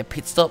that made their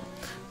pit stop,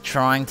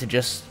 trying to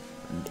just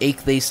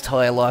eke these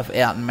tyre life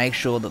out and make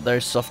sure that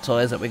those soft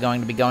tyres that we're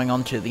going to be going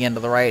on to at the end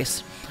of the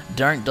race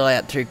don't die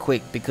out too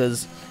quick,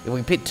 because if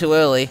we pit too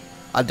early,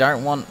 I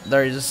don't want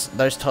those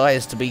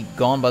tyres to be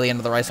gone by the end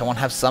of the race. I want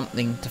to have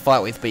something to fight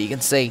with. But you can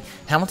see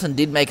Hamilton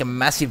did make a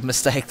massive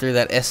mistake through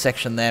that S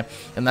section there,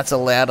 and that's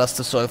allowed us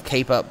to sort of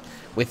keep up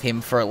with him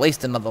for at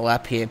least another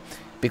lap here,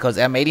 because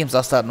our mediums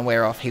are starting to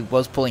wear off. He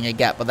was pulling a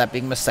gap, but that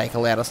big mistake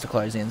allowed us to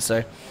close in.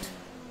 So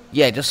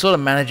yeah, just sort of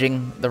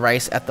managing the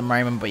race at the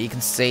moment. But you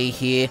can see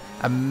here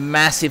a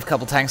massive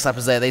couple tank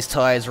slappers there. These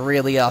tyres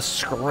really are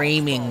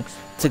screaming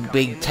to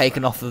be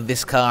taken off of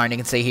this car, and you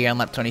can see here on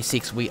lap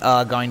 26 we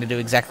are going to do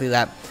exactly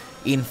that,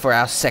 in for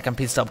our second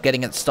pit stop,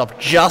 getting it stopped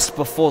just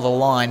before the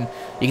line.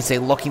 You can see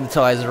locking the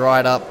tyres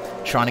right up,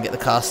 trying to get the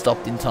car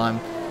stopped in time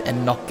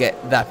and not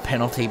get that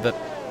penalty. But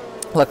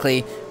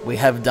luckily we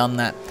have done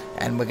that,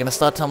 and we're going to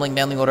start tumbling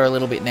down the order a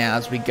little bit now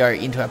as we go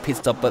into our pit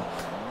stop. But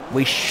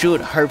we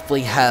should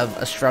hopefully have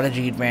a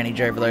strategy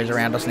advantage over those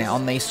around us now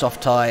on these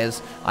soft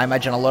tyres. I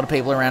imagine a lot of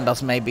people around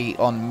us may be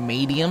on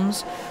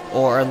mediums,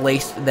 or at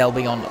least they'll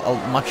be on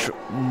much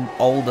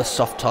older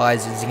soft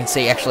tyres. As you can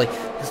see, actually,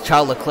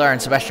 Charles Leclerc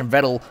and Sebastian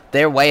Vettel,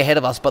 they're way ahead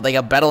of us, but they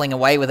are battling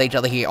away with each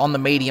other here on the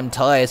medium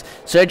tyres.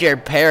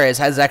 Sergio Perez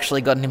has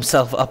actually gotten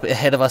himself up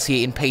ahead of us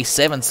here in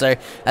P7. So,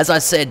 as I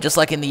said, just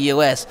like in the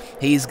US,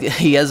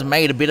 he has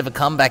made a bit of a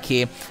comeback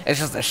here. It's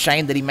just a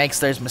shame that he makes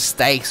those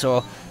mistakes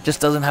or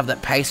just doesn't have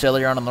that pace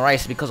earlier on in the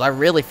race, because I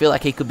really feel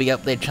like he could be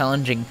up there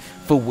challenging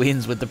for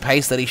wins with the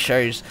pace that he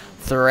shows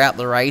throughout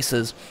the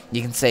races.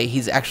 You can see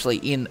he's actually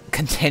in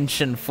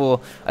contention for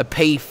a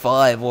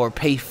P5 or a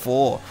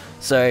P4.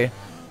 So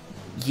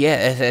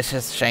yeah, it's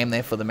just a shame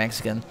there for the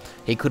Mexican.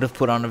 He could have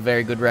put on a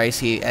very good race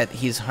here at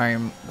his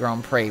home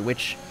Grand Prix,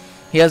 which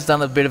he has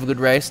done a bit of a good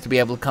race to be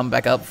able to come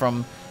back up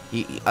from.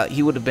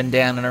 He would have been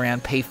down and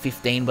around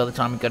P15 by the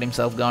time he got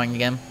himself going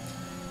again.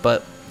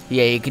 But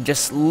yeah, you can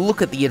just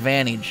look at the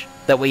advantage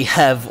that we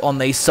have on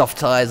these soft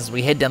tyres as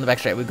we head down the back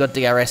straight. We've got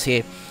DRS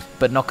here,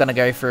 but not going to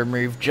go for a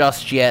move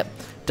just yet.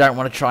 Don't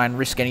want to try and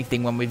risk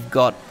anything when we've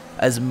got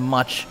as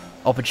much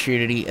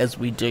opportunity as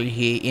we do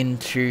here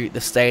into the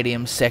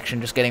stadium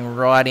section. Just getting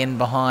right in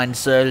behind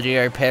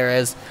Sergio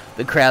Perez.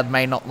 The crowd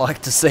may not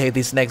like to see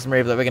this next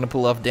move that we're going to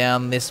pull off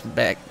down this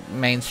back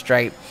main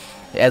straight.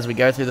 As we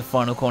go through the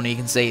final corner, you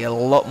can see a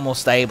lot more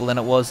stable than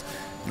it was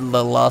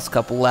the last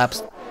couple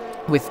laps.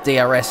 With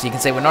DRS, you can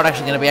see we're not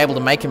actually going to be able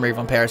to make a move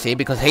on Perez here,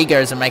 because he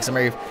goes and makes a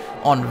move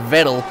on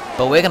Vettel,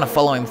 but we're going to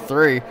follow him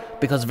through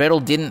because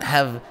Vettel didn't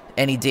have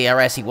any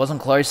DRS. He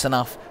wasn't close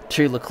enough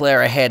to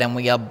Leclerc ahead, and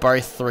we are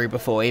both through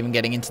before even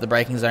getting into the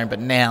braking zone. But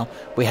now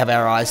we have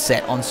our eyes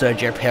set on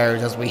Sergio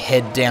Perez as we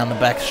head down the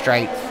back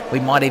straight. We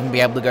might even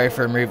be able to go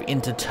for a move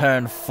into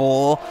turn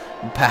 4.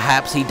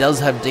 Perhaps he does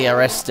have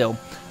DRS still.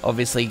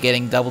 Obviously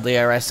getting double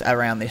DRS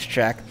around this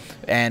track,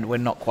 and we're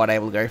not quite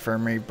able to go for a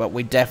move, but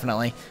we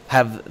definitely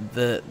have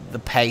the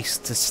pace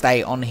to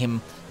stay on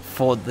him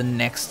for the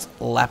next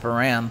lap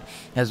around.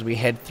 As we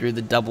head through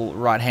the double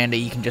right-hander,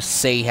 you can just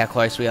see how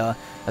close we are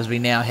as we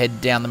now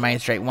head down the main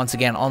straight. Once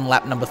again, on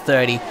lap number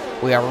 30,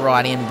 we are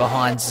right in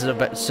behind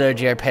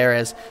Sergio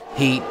Perez.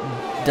 He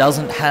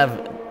doesn't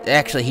have...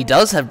 Actually, he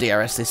does have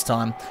DRS this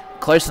time,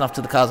 close enough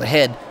to the cars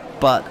ahead,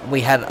 but we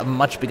had a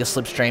much bigger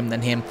slipstream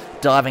than him,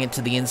 diving it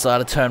to the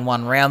inside of turn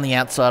 1, round the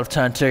outside of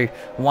turn 2.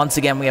 Once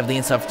again, we have the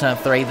inside of turn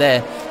 3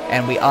 there,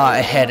 and we are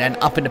ahead and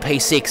up into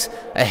P6,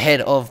 ahead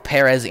of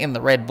Perez in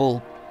the Red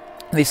Bull.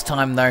 This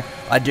time, though,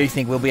 I do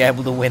think we'll be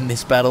able to win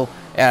this battle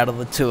out of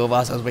the two of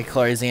us as we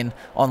close in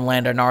on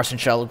Lando Norris and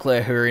Charles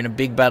Leclerc, who are in a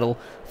big battle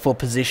for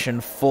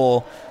position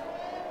 4.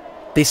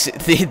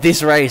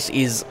 This race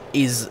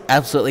is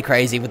absolutely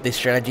crazy with this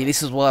strategy.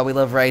 This is why we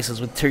love races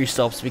with 2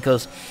 stops,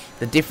 because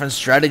the different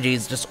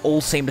strategies just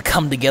all seem to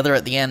come together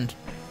at the end,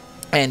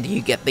 and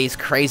you get these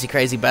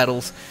crazy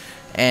battles.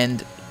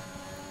 And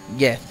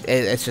yeah,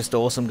 it's just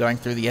awesome going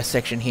through the S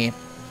section here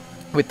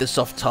with the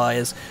soft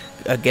tyres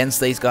against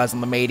these guys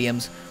on the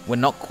mediums. We're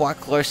not quite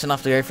close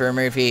enough to go for a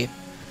move here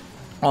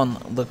on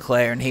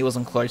Leclerc, and he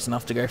wasn't close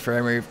enough to go for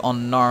a move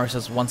on Norris.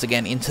 As once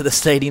again into the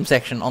stadium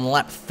section on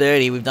lap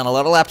 30. We've done a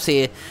lot of laps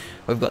here.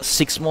 We've got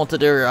 6 more to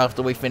do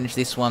after we finish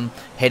this one,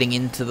 heading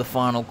into the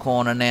final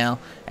corner now,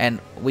 and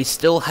we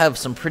still have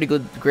some pretty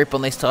good grip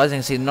on these tyres. You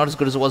can see not as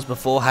good as it was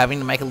before, having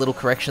to make a little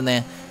correction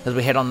there as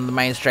we head on the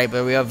main straight,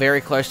 but we are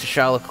very close to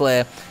Charles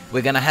Leclerc.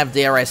 We're going to have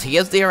DRS. He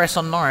has DRS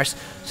on Norris,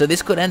 so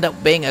this could end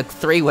up being a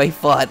 3-way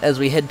fight as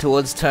we head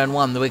towards turn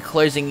 1. We're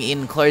closing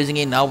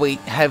in. Are we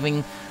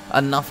having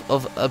enough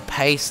of a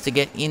pace to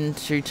get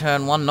into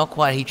turn 1. Not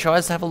quite. He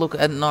tries to have a look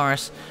at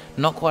Norris,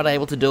 not quite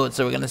able to do it,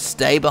 so we're going to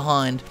stay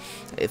behind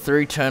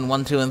through turn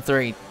 1, 2 and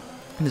 3.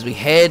 As we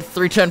head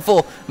through turn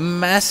 4,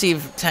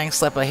 massive tank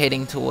slapper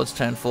heading towards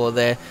turn 4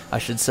 there, I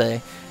should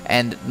say,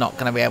 and not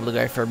going to be able to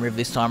go for a move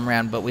this time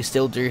around, but we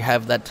still do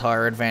have that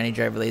tyre advantage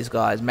over these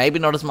guys. Maybe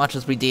not as much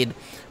as we did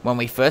when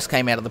we first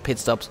came out of the pit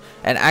stops,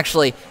 and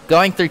actually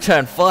going through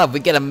turn 5, we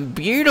get a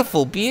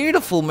beautiful,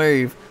 beautiful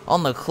move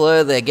on the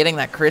Leclerc there, getting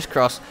that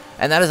crisscross,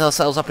 and that is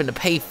ourselves up into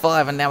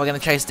P5, and now we're going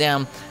to chase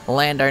down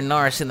Lando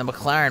Norris in the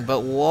McLaren. But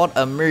what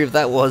a move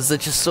that was,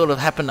 that just sort of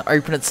happened to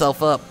open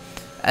itself up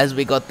as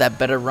we got that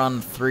better run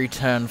through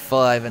turn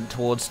 5 and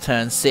towards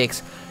turn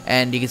 6.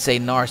 And you can see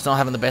Norris not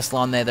having the best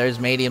line there, those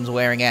mediums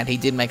wearing out. He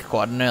did make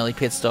quite an early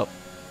pit stop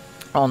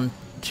on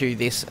to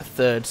this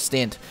third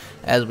stint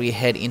as we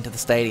head into the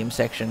stadium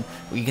section.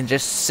 You can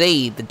just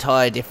see the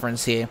tyre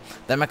difference here.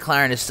 The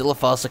McLaren is still a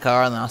faster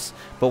car than us,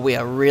 but we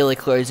are really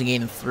closing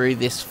in through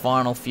this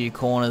final few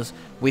corners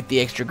with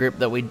the extra grip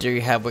that we do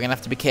have. We're going to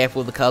have to be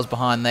careful with the cars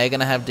behind. They're going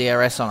to have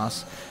DRS on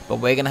us, but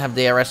we're going to have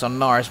DRS on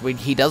Norris.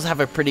 He does have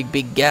a pretty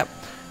big gap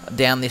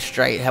down this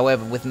straight,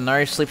 however, with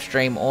no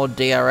slipstream or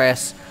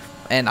DRS,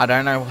 and I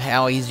don't know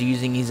how he's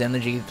using his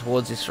energy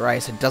towards this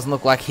race. It doesn't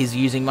look like he's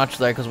using much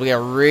though, because we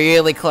are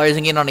really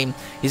closing in on him.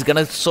 He's going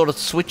to sort of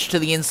switch to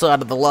the inside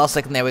at the last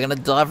second there. We're going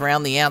to dive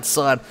around the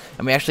outside,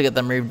 and we actually get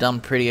the move done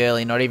pretty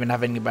early, not even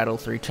having to battle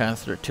through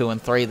turns 2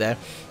 and 3 there,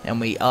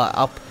 and we are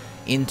up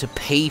into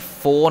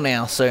P4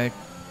 now. So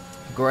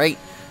great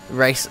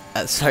race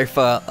so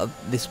far at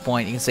this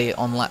point. You can see it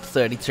on lap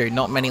 32.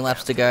 Not many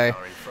laps to go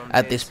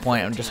at this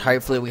point, and just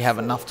hopefully we have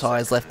enough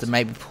tyres left to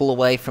maybe pull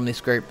away from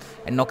this group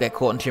and not get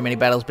caught in too many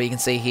battles. But you can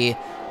see here,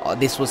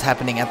 this was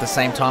happening at the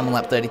same time on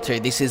lap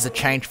 32. This is a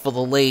change for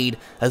the lead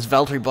as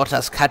Valtteri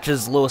Bottas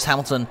catches Lewis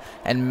Hamilton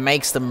and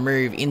makes the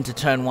move into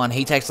turn 1.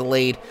 He takes the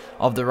lead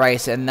of the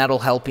race, and that'll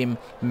help him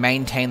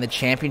maintain the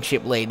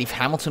championship lead. If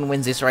Hamilton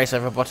wins this race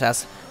over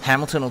Bottas,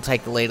 Hamilton will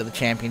take the lead of the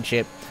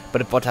championship,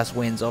 but if Bottas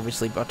wins,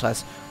 obviously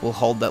Bottas will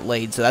hold that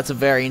lead. So that's a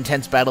very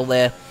intense battle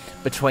there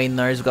between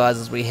those guys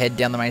as we head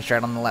down the main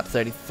straight on the lap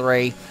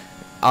 33.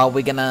 Are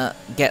we going to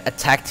get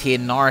attacked here?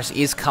 Norris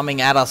is coming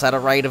at us at a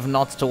rate of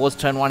knots towards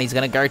turn 1. He's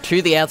going to go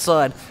to the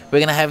outside. We're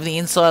going to have the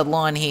inside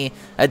line here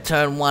at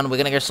turn 1. We're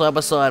going to go side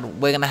by side.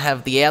 We're going to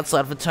have the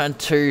outside for turn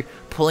 2,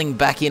 pulling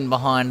back in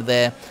behind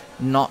there.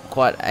 Not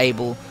quite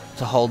able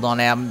to hold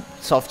on. Our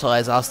soft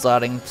tyres are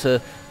starting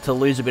to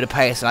lose a bit of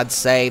pace, and I'd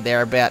say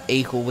they're about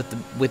equal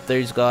with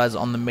those guys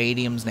on the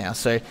mediums now.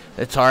 So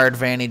the tyre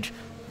advantage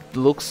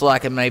looks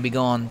like it may be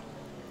gone,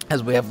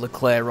 as we have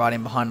Leclerc right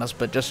in behind us,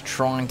 but just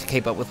trying to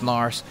keep up with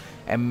Norris,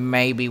 and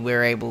maybe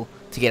we're able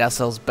to get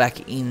ourselves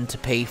back into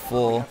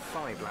P4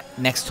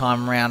 next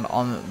time around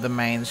on the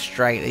main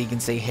straight. You can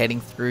see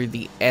heading through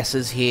the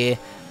S's here.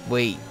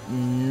 We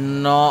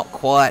not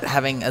quite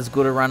having as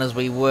good a run as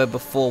we were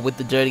before, with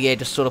the dirty air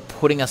just sort of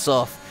putting us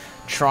off,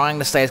 trying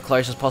to stay as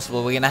close as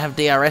possible. We're going to have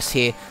DRS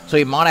here, so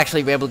we might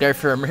actually be able to go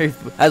for a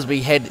move as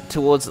we head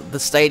towards the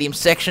stadium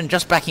section.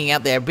 Just backing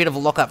out there, a bit of a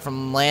lock-up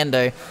from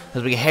Lando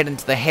as we head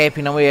into the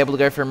hairpin. Are we able to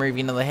go for a move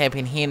into the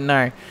hairpin here?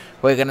 No.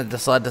 We're going to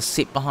decide to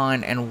sit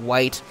behind and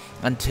wait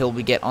until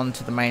we get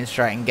onto the main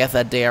straight and get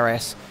that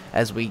DRS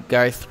as we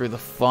go through the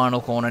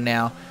final corner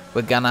now.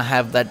 We're going to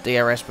have that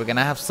DRS. We're going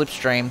to have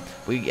slipstream.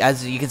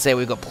 As you can see,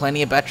 we've got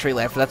plenty of battery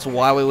left. That's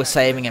why we were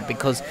saving it,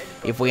 because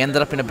if we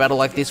ended up in a battle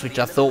like this, which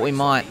I thought we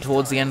might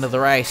towards the end of the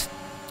race,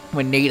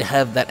 we need to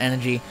have that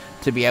energy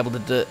to be able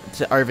to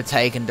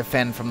overtake and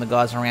defend from the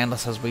guys around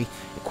us, as we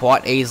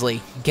quite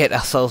easily get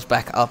ourselves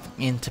back up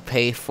into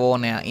P4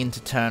 now,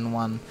 into turn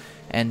 1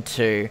 and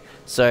 2.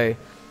 So,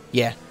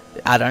 yeah,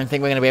 I don't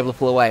think we're going to be able to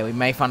pull away. We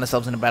may find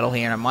ourselves in a battle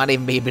here, and it might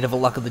even be a bit of a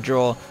luck of the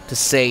draw to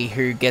see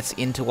who gets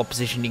into what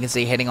position. You can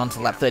see heading on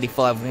to lap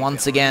 35,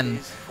 once again,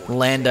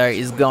 Lando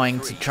is going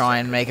to try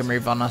and make a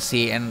move on us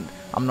here, and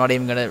I'm not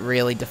even going to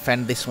really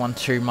defend this one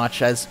too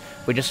much, as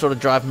we just sort of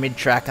drive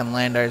mid-track and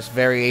Lando's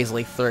very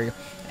easily through,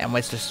 and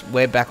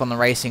we're back on the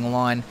racing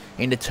line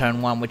into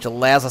turn 1, which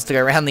allows us to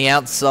go around the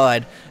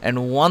outside,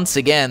 and once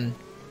again,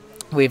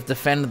 we've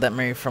defended that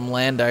move from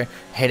Lando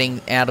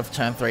heading out of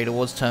turn 3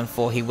 towards turn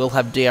 4. He will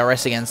have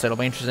DRS again, so it'll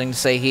be interesting to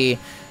see here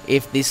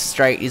if this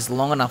straight is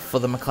long enough for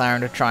the McLaren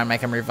to try and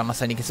make a move on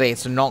us. And you can see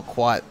it's not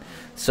quite.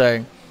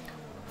 So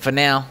for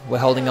now, we're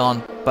holding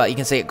on, but you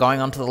can see it going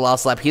on to the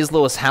last lap. Here's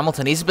Lewis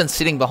Hamilton. He's been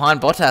sitting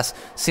behind Bottas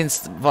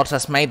since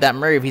Bottas made that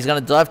move. He's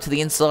going to dive to the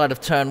inside of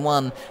turn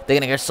 1. They're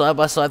going to go side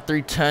by side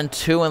through turn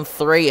 2 and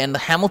 3, and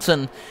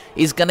Hamilton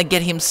is going to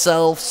get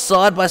himself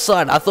side by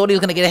side. I thought he was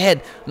going to get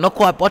ahead. Not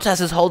quite.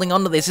 Bottas is holding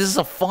on to this. This is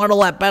a final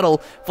lap battle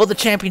for the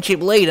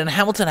championship lead, and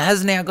Hamilton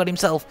has now got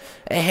himself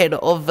ahead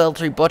of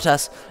Valtteri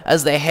Bottas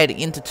as they head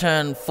into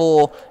turn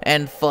 4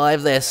 and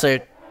 5 there. So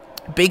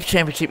big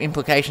championship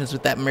implications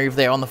with that move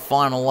there on the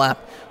final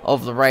lap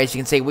of the race. You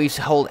can see we've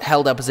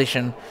held our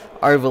position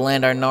over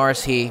Lando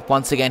Norris here.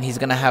 Once again, he's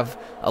going to have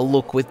a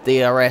look with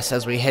DRS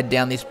as we head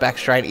down this back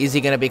straight. Is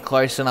he going to be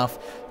close enough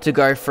to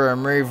go for a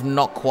move?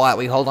 Not quite.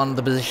 We hold on to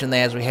the position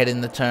there as we head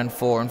into turn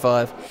 4 and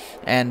 5.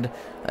 And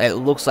it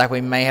looks like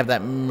we may have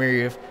that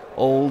move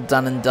all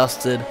done and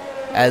dusted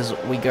as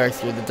we go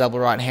through the double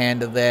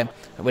right-hander there.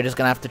 We're just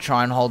going to have to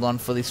try and hold on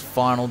for this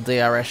final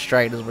DRS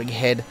straight as we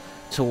head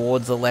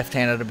towards the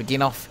left-hander to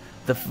begin off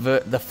the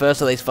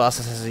first of these fast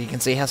assessors. You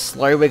can see how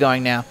slow we're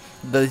going now.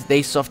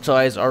 These soft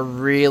tyres are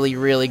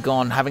really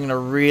gone, having to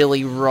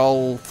really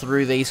roll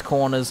through these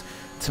corners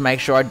to make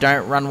sure I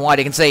don't run wide.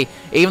 You can see,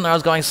 even though I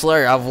was going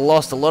slow, I've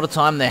lost a lot of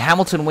time there.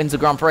 Hamilton wins the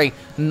Grand Prix.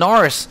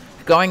 Norris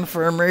going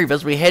for a move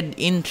as we head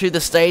into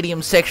the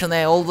stadium section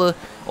there. All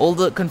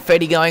the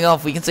confetti going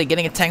off. We can see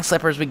getting a tank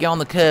slapper as we go on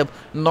the curb.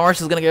 Norris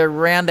is going to go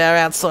around our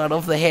outside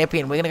of the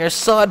hairpin. We're going to go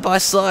side by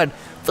side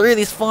through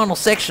this final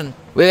section.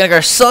 We're going to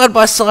go side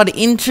by side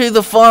into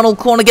the final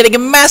corner, getting a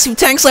massive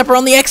tank slapper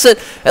on the exit.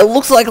 It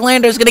looks like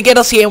Lando's going to get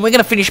us here, and we're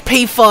going to finish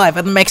P5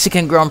 at the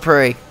Mexican Grand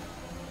Prix.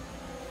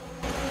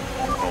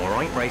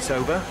 Alright, race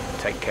over.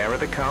 Take care of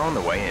the car on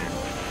the way in.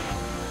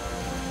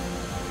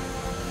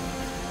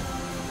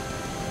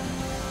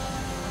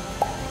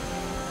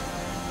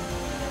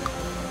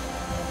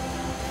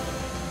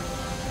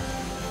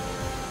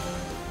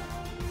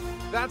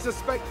 That's a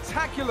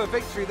spectacular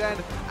victory then,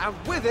 and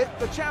with it,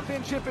 the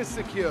championship is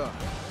secure.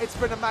 It's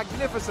been a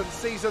magnificent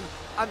season,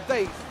 and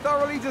they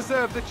thoroughly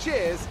deserve the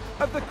cheers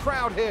of the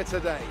crowd here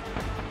today.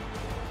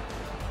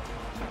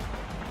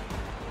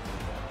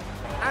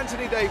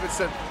 Anthony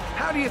Davidson,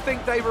 how do you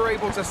think they were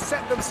able to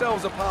set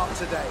themselves apart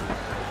today?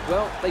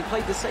 Well, they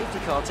played the safety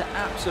car to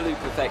absolute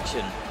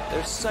perfection. There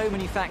are so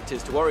many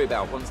factors to worry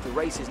about once the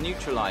race is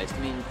neutralised. I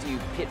mean, do you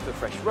pit for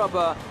fresh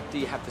rubber? Do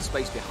you have the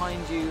space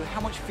behind you?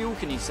 How much fuel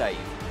can you save?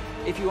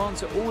 If you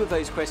answer all of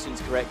those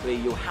questions correctly,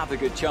 you'll have a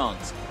good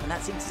chance. And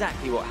that's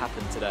exactly what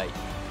happened today.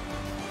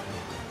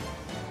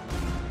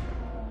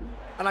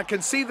 And I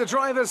can see the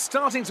drivers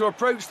starting to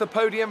approach the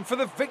podium for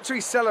the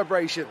victory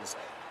celebrations.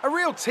 A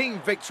real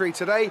team victory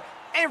today.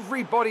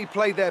 Everybody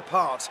played their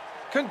part.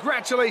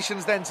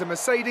 Congratulations then to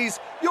Mercedes,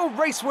 your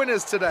race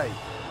winners today.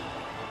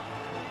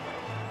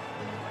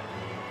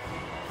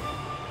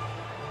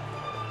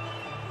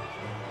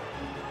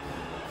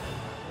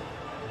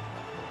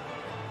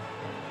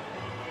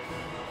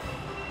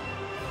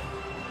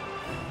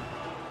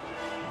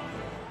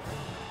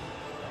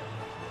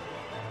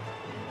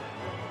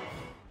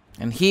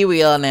 And here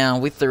we are now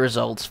with the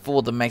results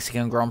for the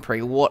Mexican Grand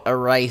Prix. What a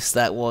race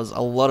that was. A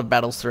lot of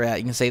battles throughout.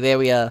 You can see there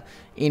we are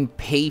in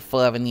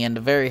P5 in the end.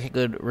 A very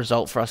good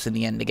result for us in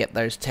the end to get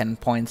those 10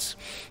 points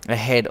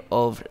ahead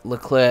of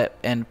Leclerc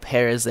and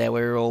Perez there.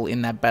 We were all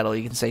in that battle.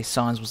 You can see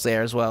Sainz was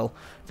there as well.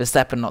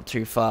 Verstappen not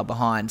too far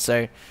behind.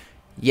 So,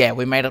 yeah,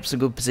 we made up some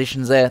good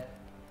positions there.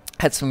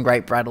 Had some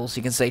great battles.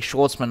 You can see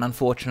Schwartzman,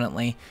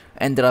 unfortunately,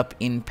 ended up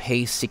in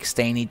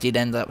P16. He did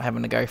end up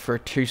having to go for a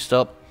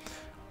 2-stop.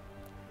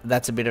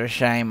 That's a bit of a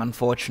shame,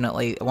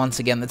 unfortunately. Once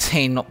again, the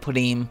team not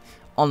putting him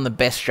on the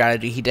best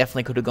strategy. He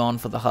definitely could have gone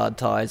for the hard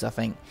tyres, I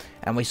think.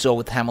 And we saw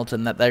with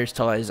Hamilton that those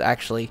tyres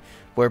actually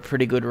were a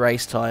pretty good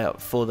race tyre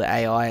for the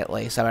AI at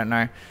least. I don't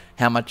know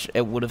how much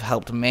it would have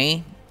helped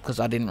me because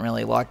I didn't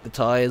really like the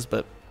tyres,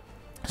 but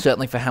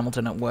certainly for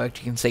Hamilton it worked.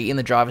 You can see in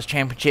the Drivers'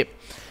 Championship,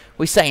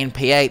 we stay in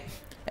P8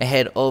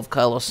 ahead of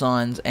Carlos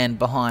Sainz and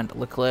behind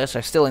Leclerc.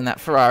 So still in that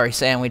Ferrari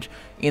sandwich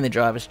in the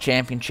Drivers'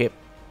 Championship.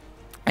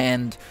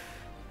 And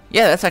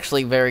yeah, that's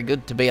actually very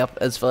good to be up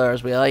as far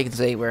as we are. You can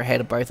see we're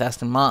ahead of both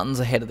Aston Martins,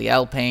 ahead of the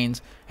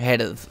Alpines,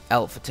 ahead of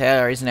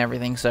AlphaTauris and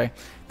everything. So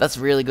that's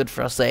really good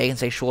for us there. You can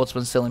see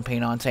Schwartzman still in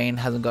P19,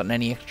 hasn't gotten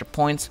any extra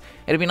points.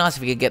 It'd be nice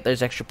if we could get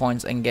those extra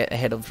points and get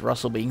ahead of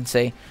Russell. But you can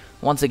see,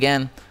 once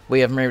again,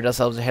 we have moved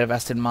ourselves ahead of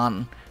Aston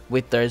Martin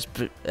with those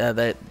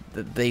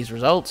these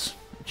results.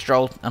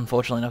 Stroll,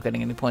 unfortunately, not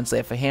getting any points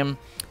there for him.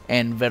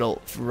 And Vettel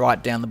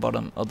right down the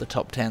bottom of the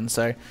top 10.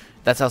 So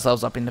that's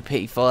ourselves up into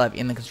P5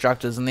 in the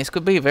Constructors. And this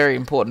could be a very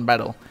important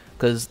battle,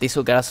 because this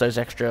will get us those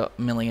extra $1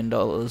 million,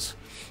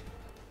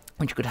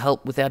 which could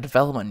help with our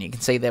development. You can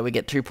see there we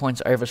get 2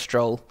 points over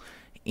Stroll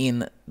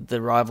in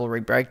the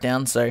rivalry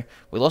breakdown. So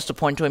we lost a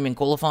point to him in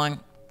qualifying.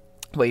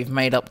 We've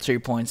made up 2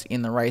 points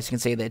in the race. You can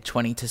see they're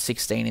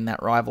 20-16 in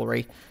that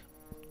rivalry,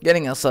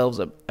 getting ourselves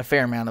a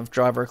fair amount of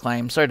driver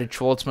acclaim. So did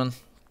Schwartzman,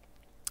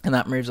 and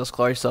that moves us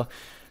closer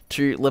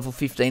to level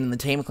 15 in the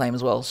team acclaim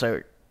as well.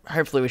 So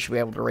hopefully we should be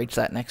able to reach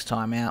that next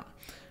time out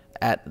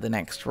at the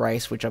next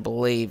race, which I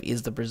believe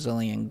is the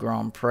Brazilian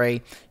Grand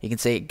Prix. You can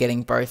see it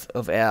getting both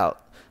of our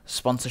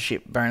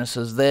sponsorship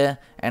bonuses there,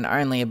 and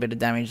only a bit of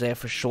damage there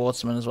for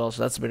Schwartzman as well.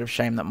 So that's a bit of a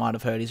shame. That might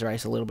have hurt his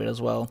race a little bit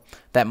as well.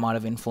 That might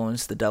have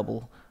influenced the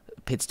double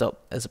pit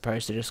stop as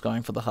opposed to just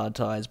going for the hard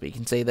tyres. But you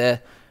can see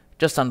there,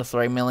 just under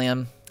 3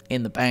 million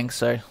in the bank,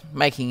 so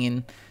making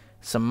in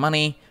some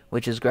money,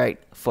 which is great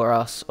for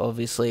us,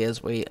 obviously,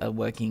 as we are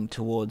working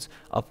towards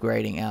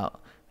upgrading our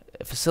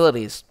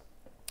facilities.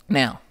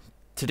 Now,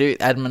 to do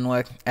admin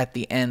work at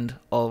the end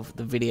of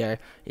the video.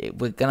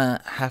 We're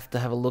gonna have to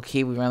have a look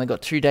here. We've only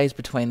got 2 days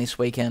between this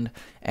weekend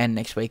and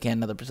next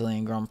weekend of the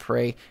Brazilian Grand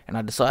Prix, and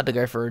I decided to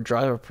go for a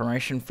driver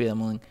promotion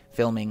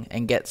filming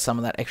and get some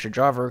of that extra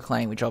driver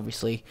acclaim, which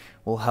obviously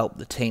will help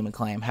the team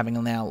acclaim. Having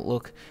a now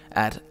look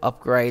at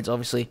upgrades,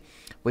 obviously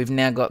we've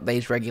now got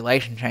these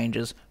regulation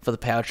changes for the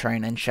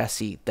powertrain and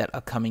chassis that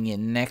are coming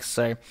in next,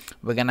 so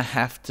we're gonna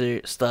have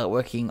to start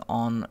working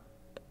on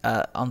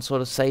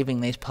sort of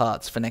saving these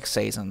parts for next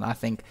season. I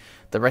think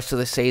the rest of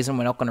the season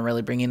we're not going to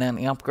really bring in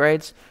any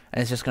upgrades, and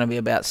it's just going to be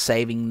about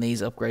saving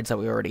these upgrades that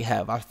we already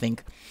have. I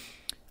think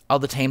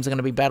other teams are going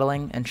to be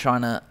battling and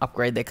trying to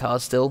upgrade their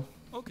cars still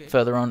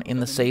further on in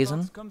the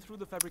season,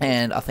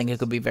 and I think it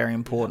could be very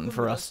important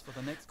for us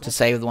to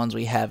save the ones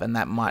we have, and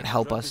that might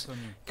help us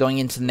going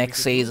into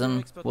next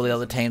season while the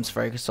other teams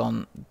focus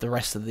on the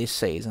rest of this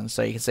season.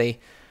 So you can see,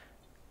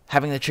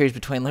 having to choose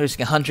between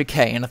losing 100k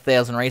and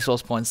 1,000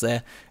 resource points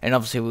there, and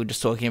obviously we were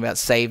just talking about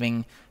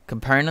saving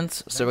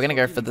components, so we're going to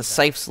go for the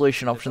safe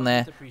solution option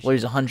there,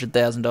 lose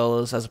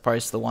 $100,000 as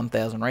opposed to the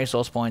 1,000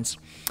 resource points,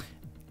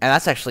 and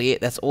that's actually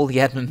it. That's all the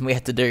admin we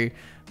had to do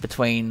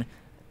between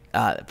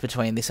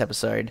this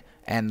episode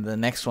and the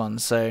next one.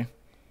 So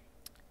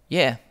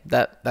yeah,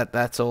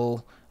 that's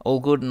all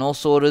good and all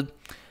sorted.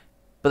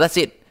 But that's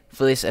it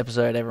for this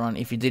episode, everyone.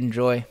 If you did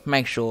enjoy,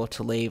 make sure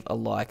to leave a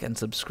like and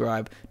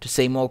subscribe to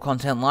see more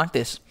content like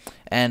this,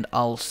 and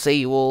I'll see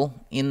you all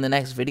in the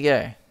next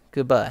video.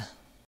 Goodbye.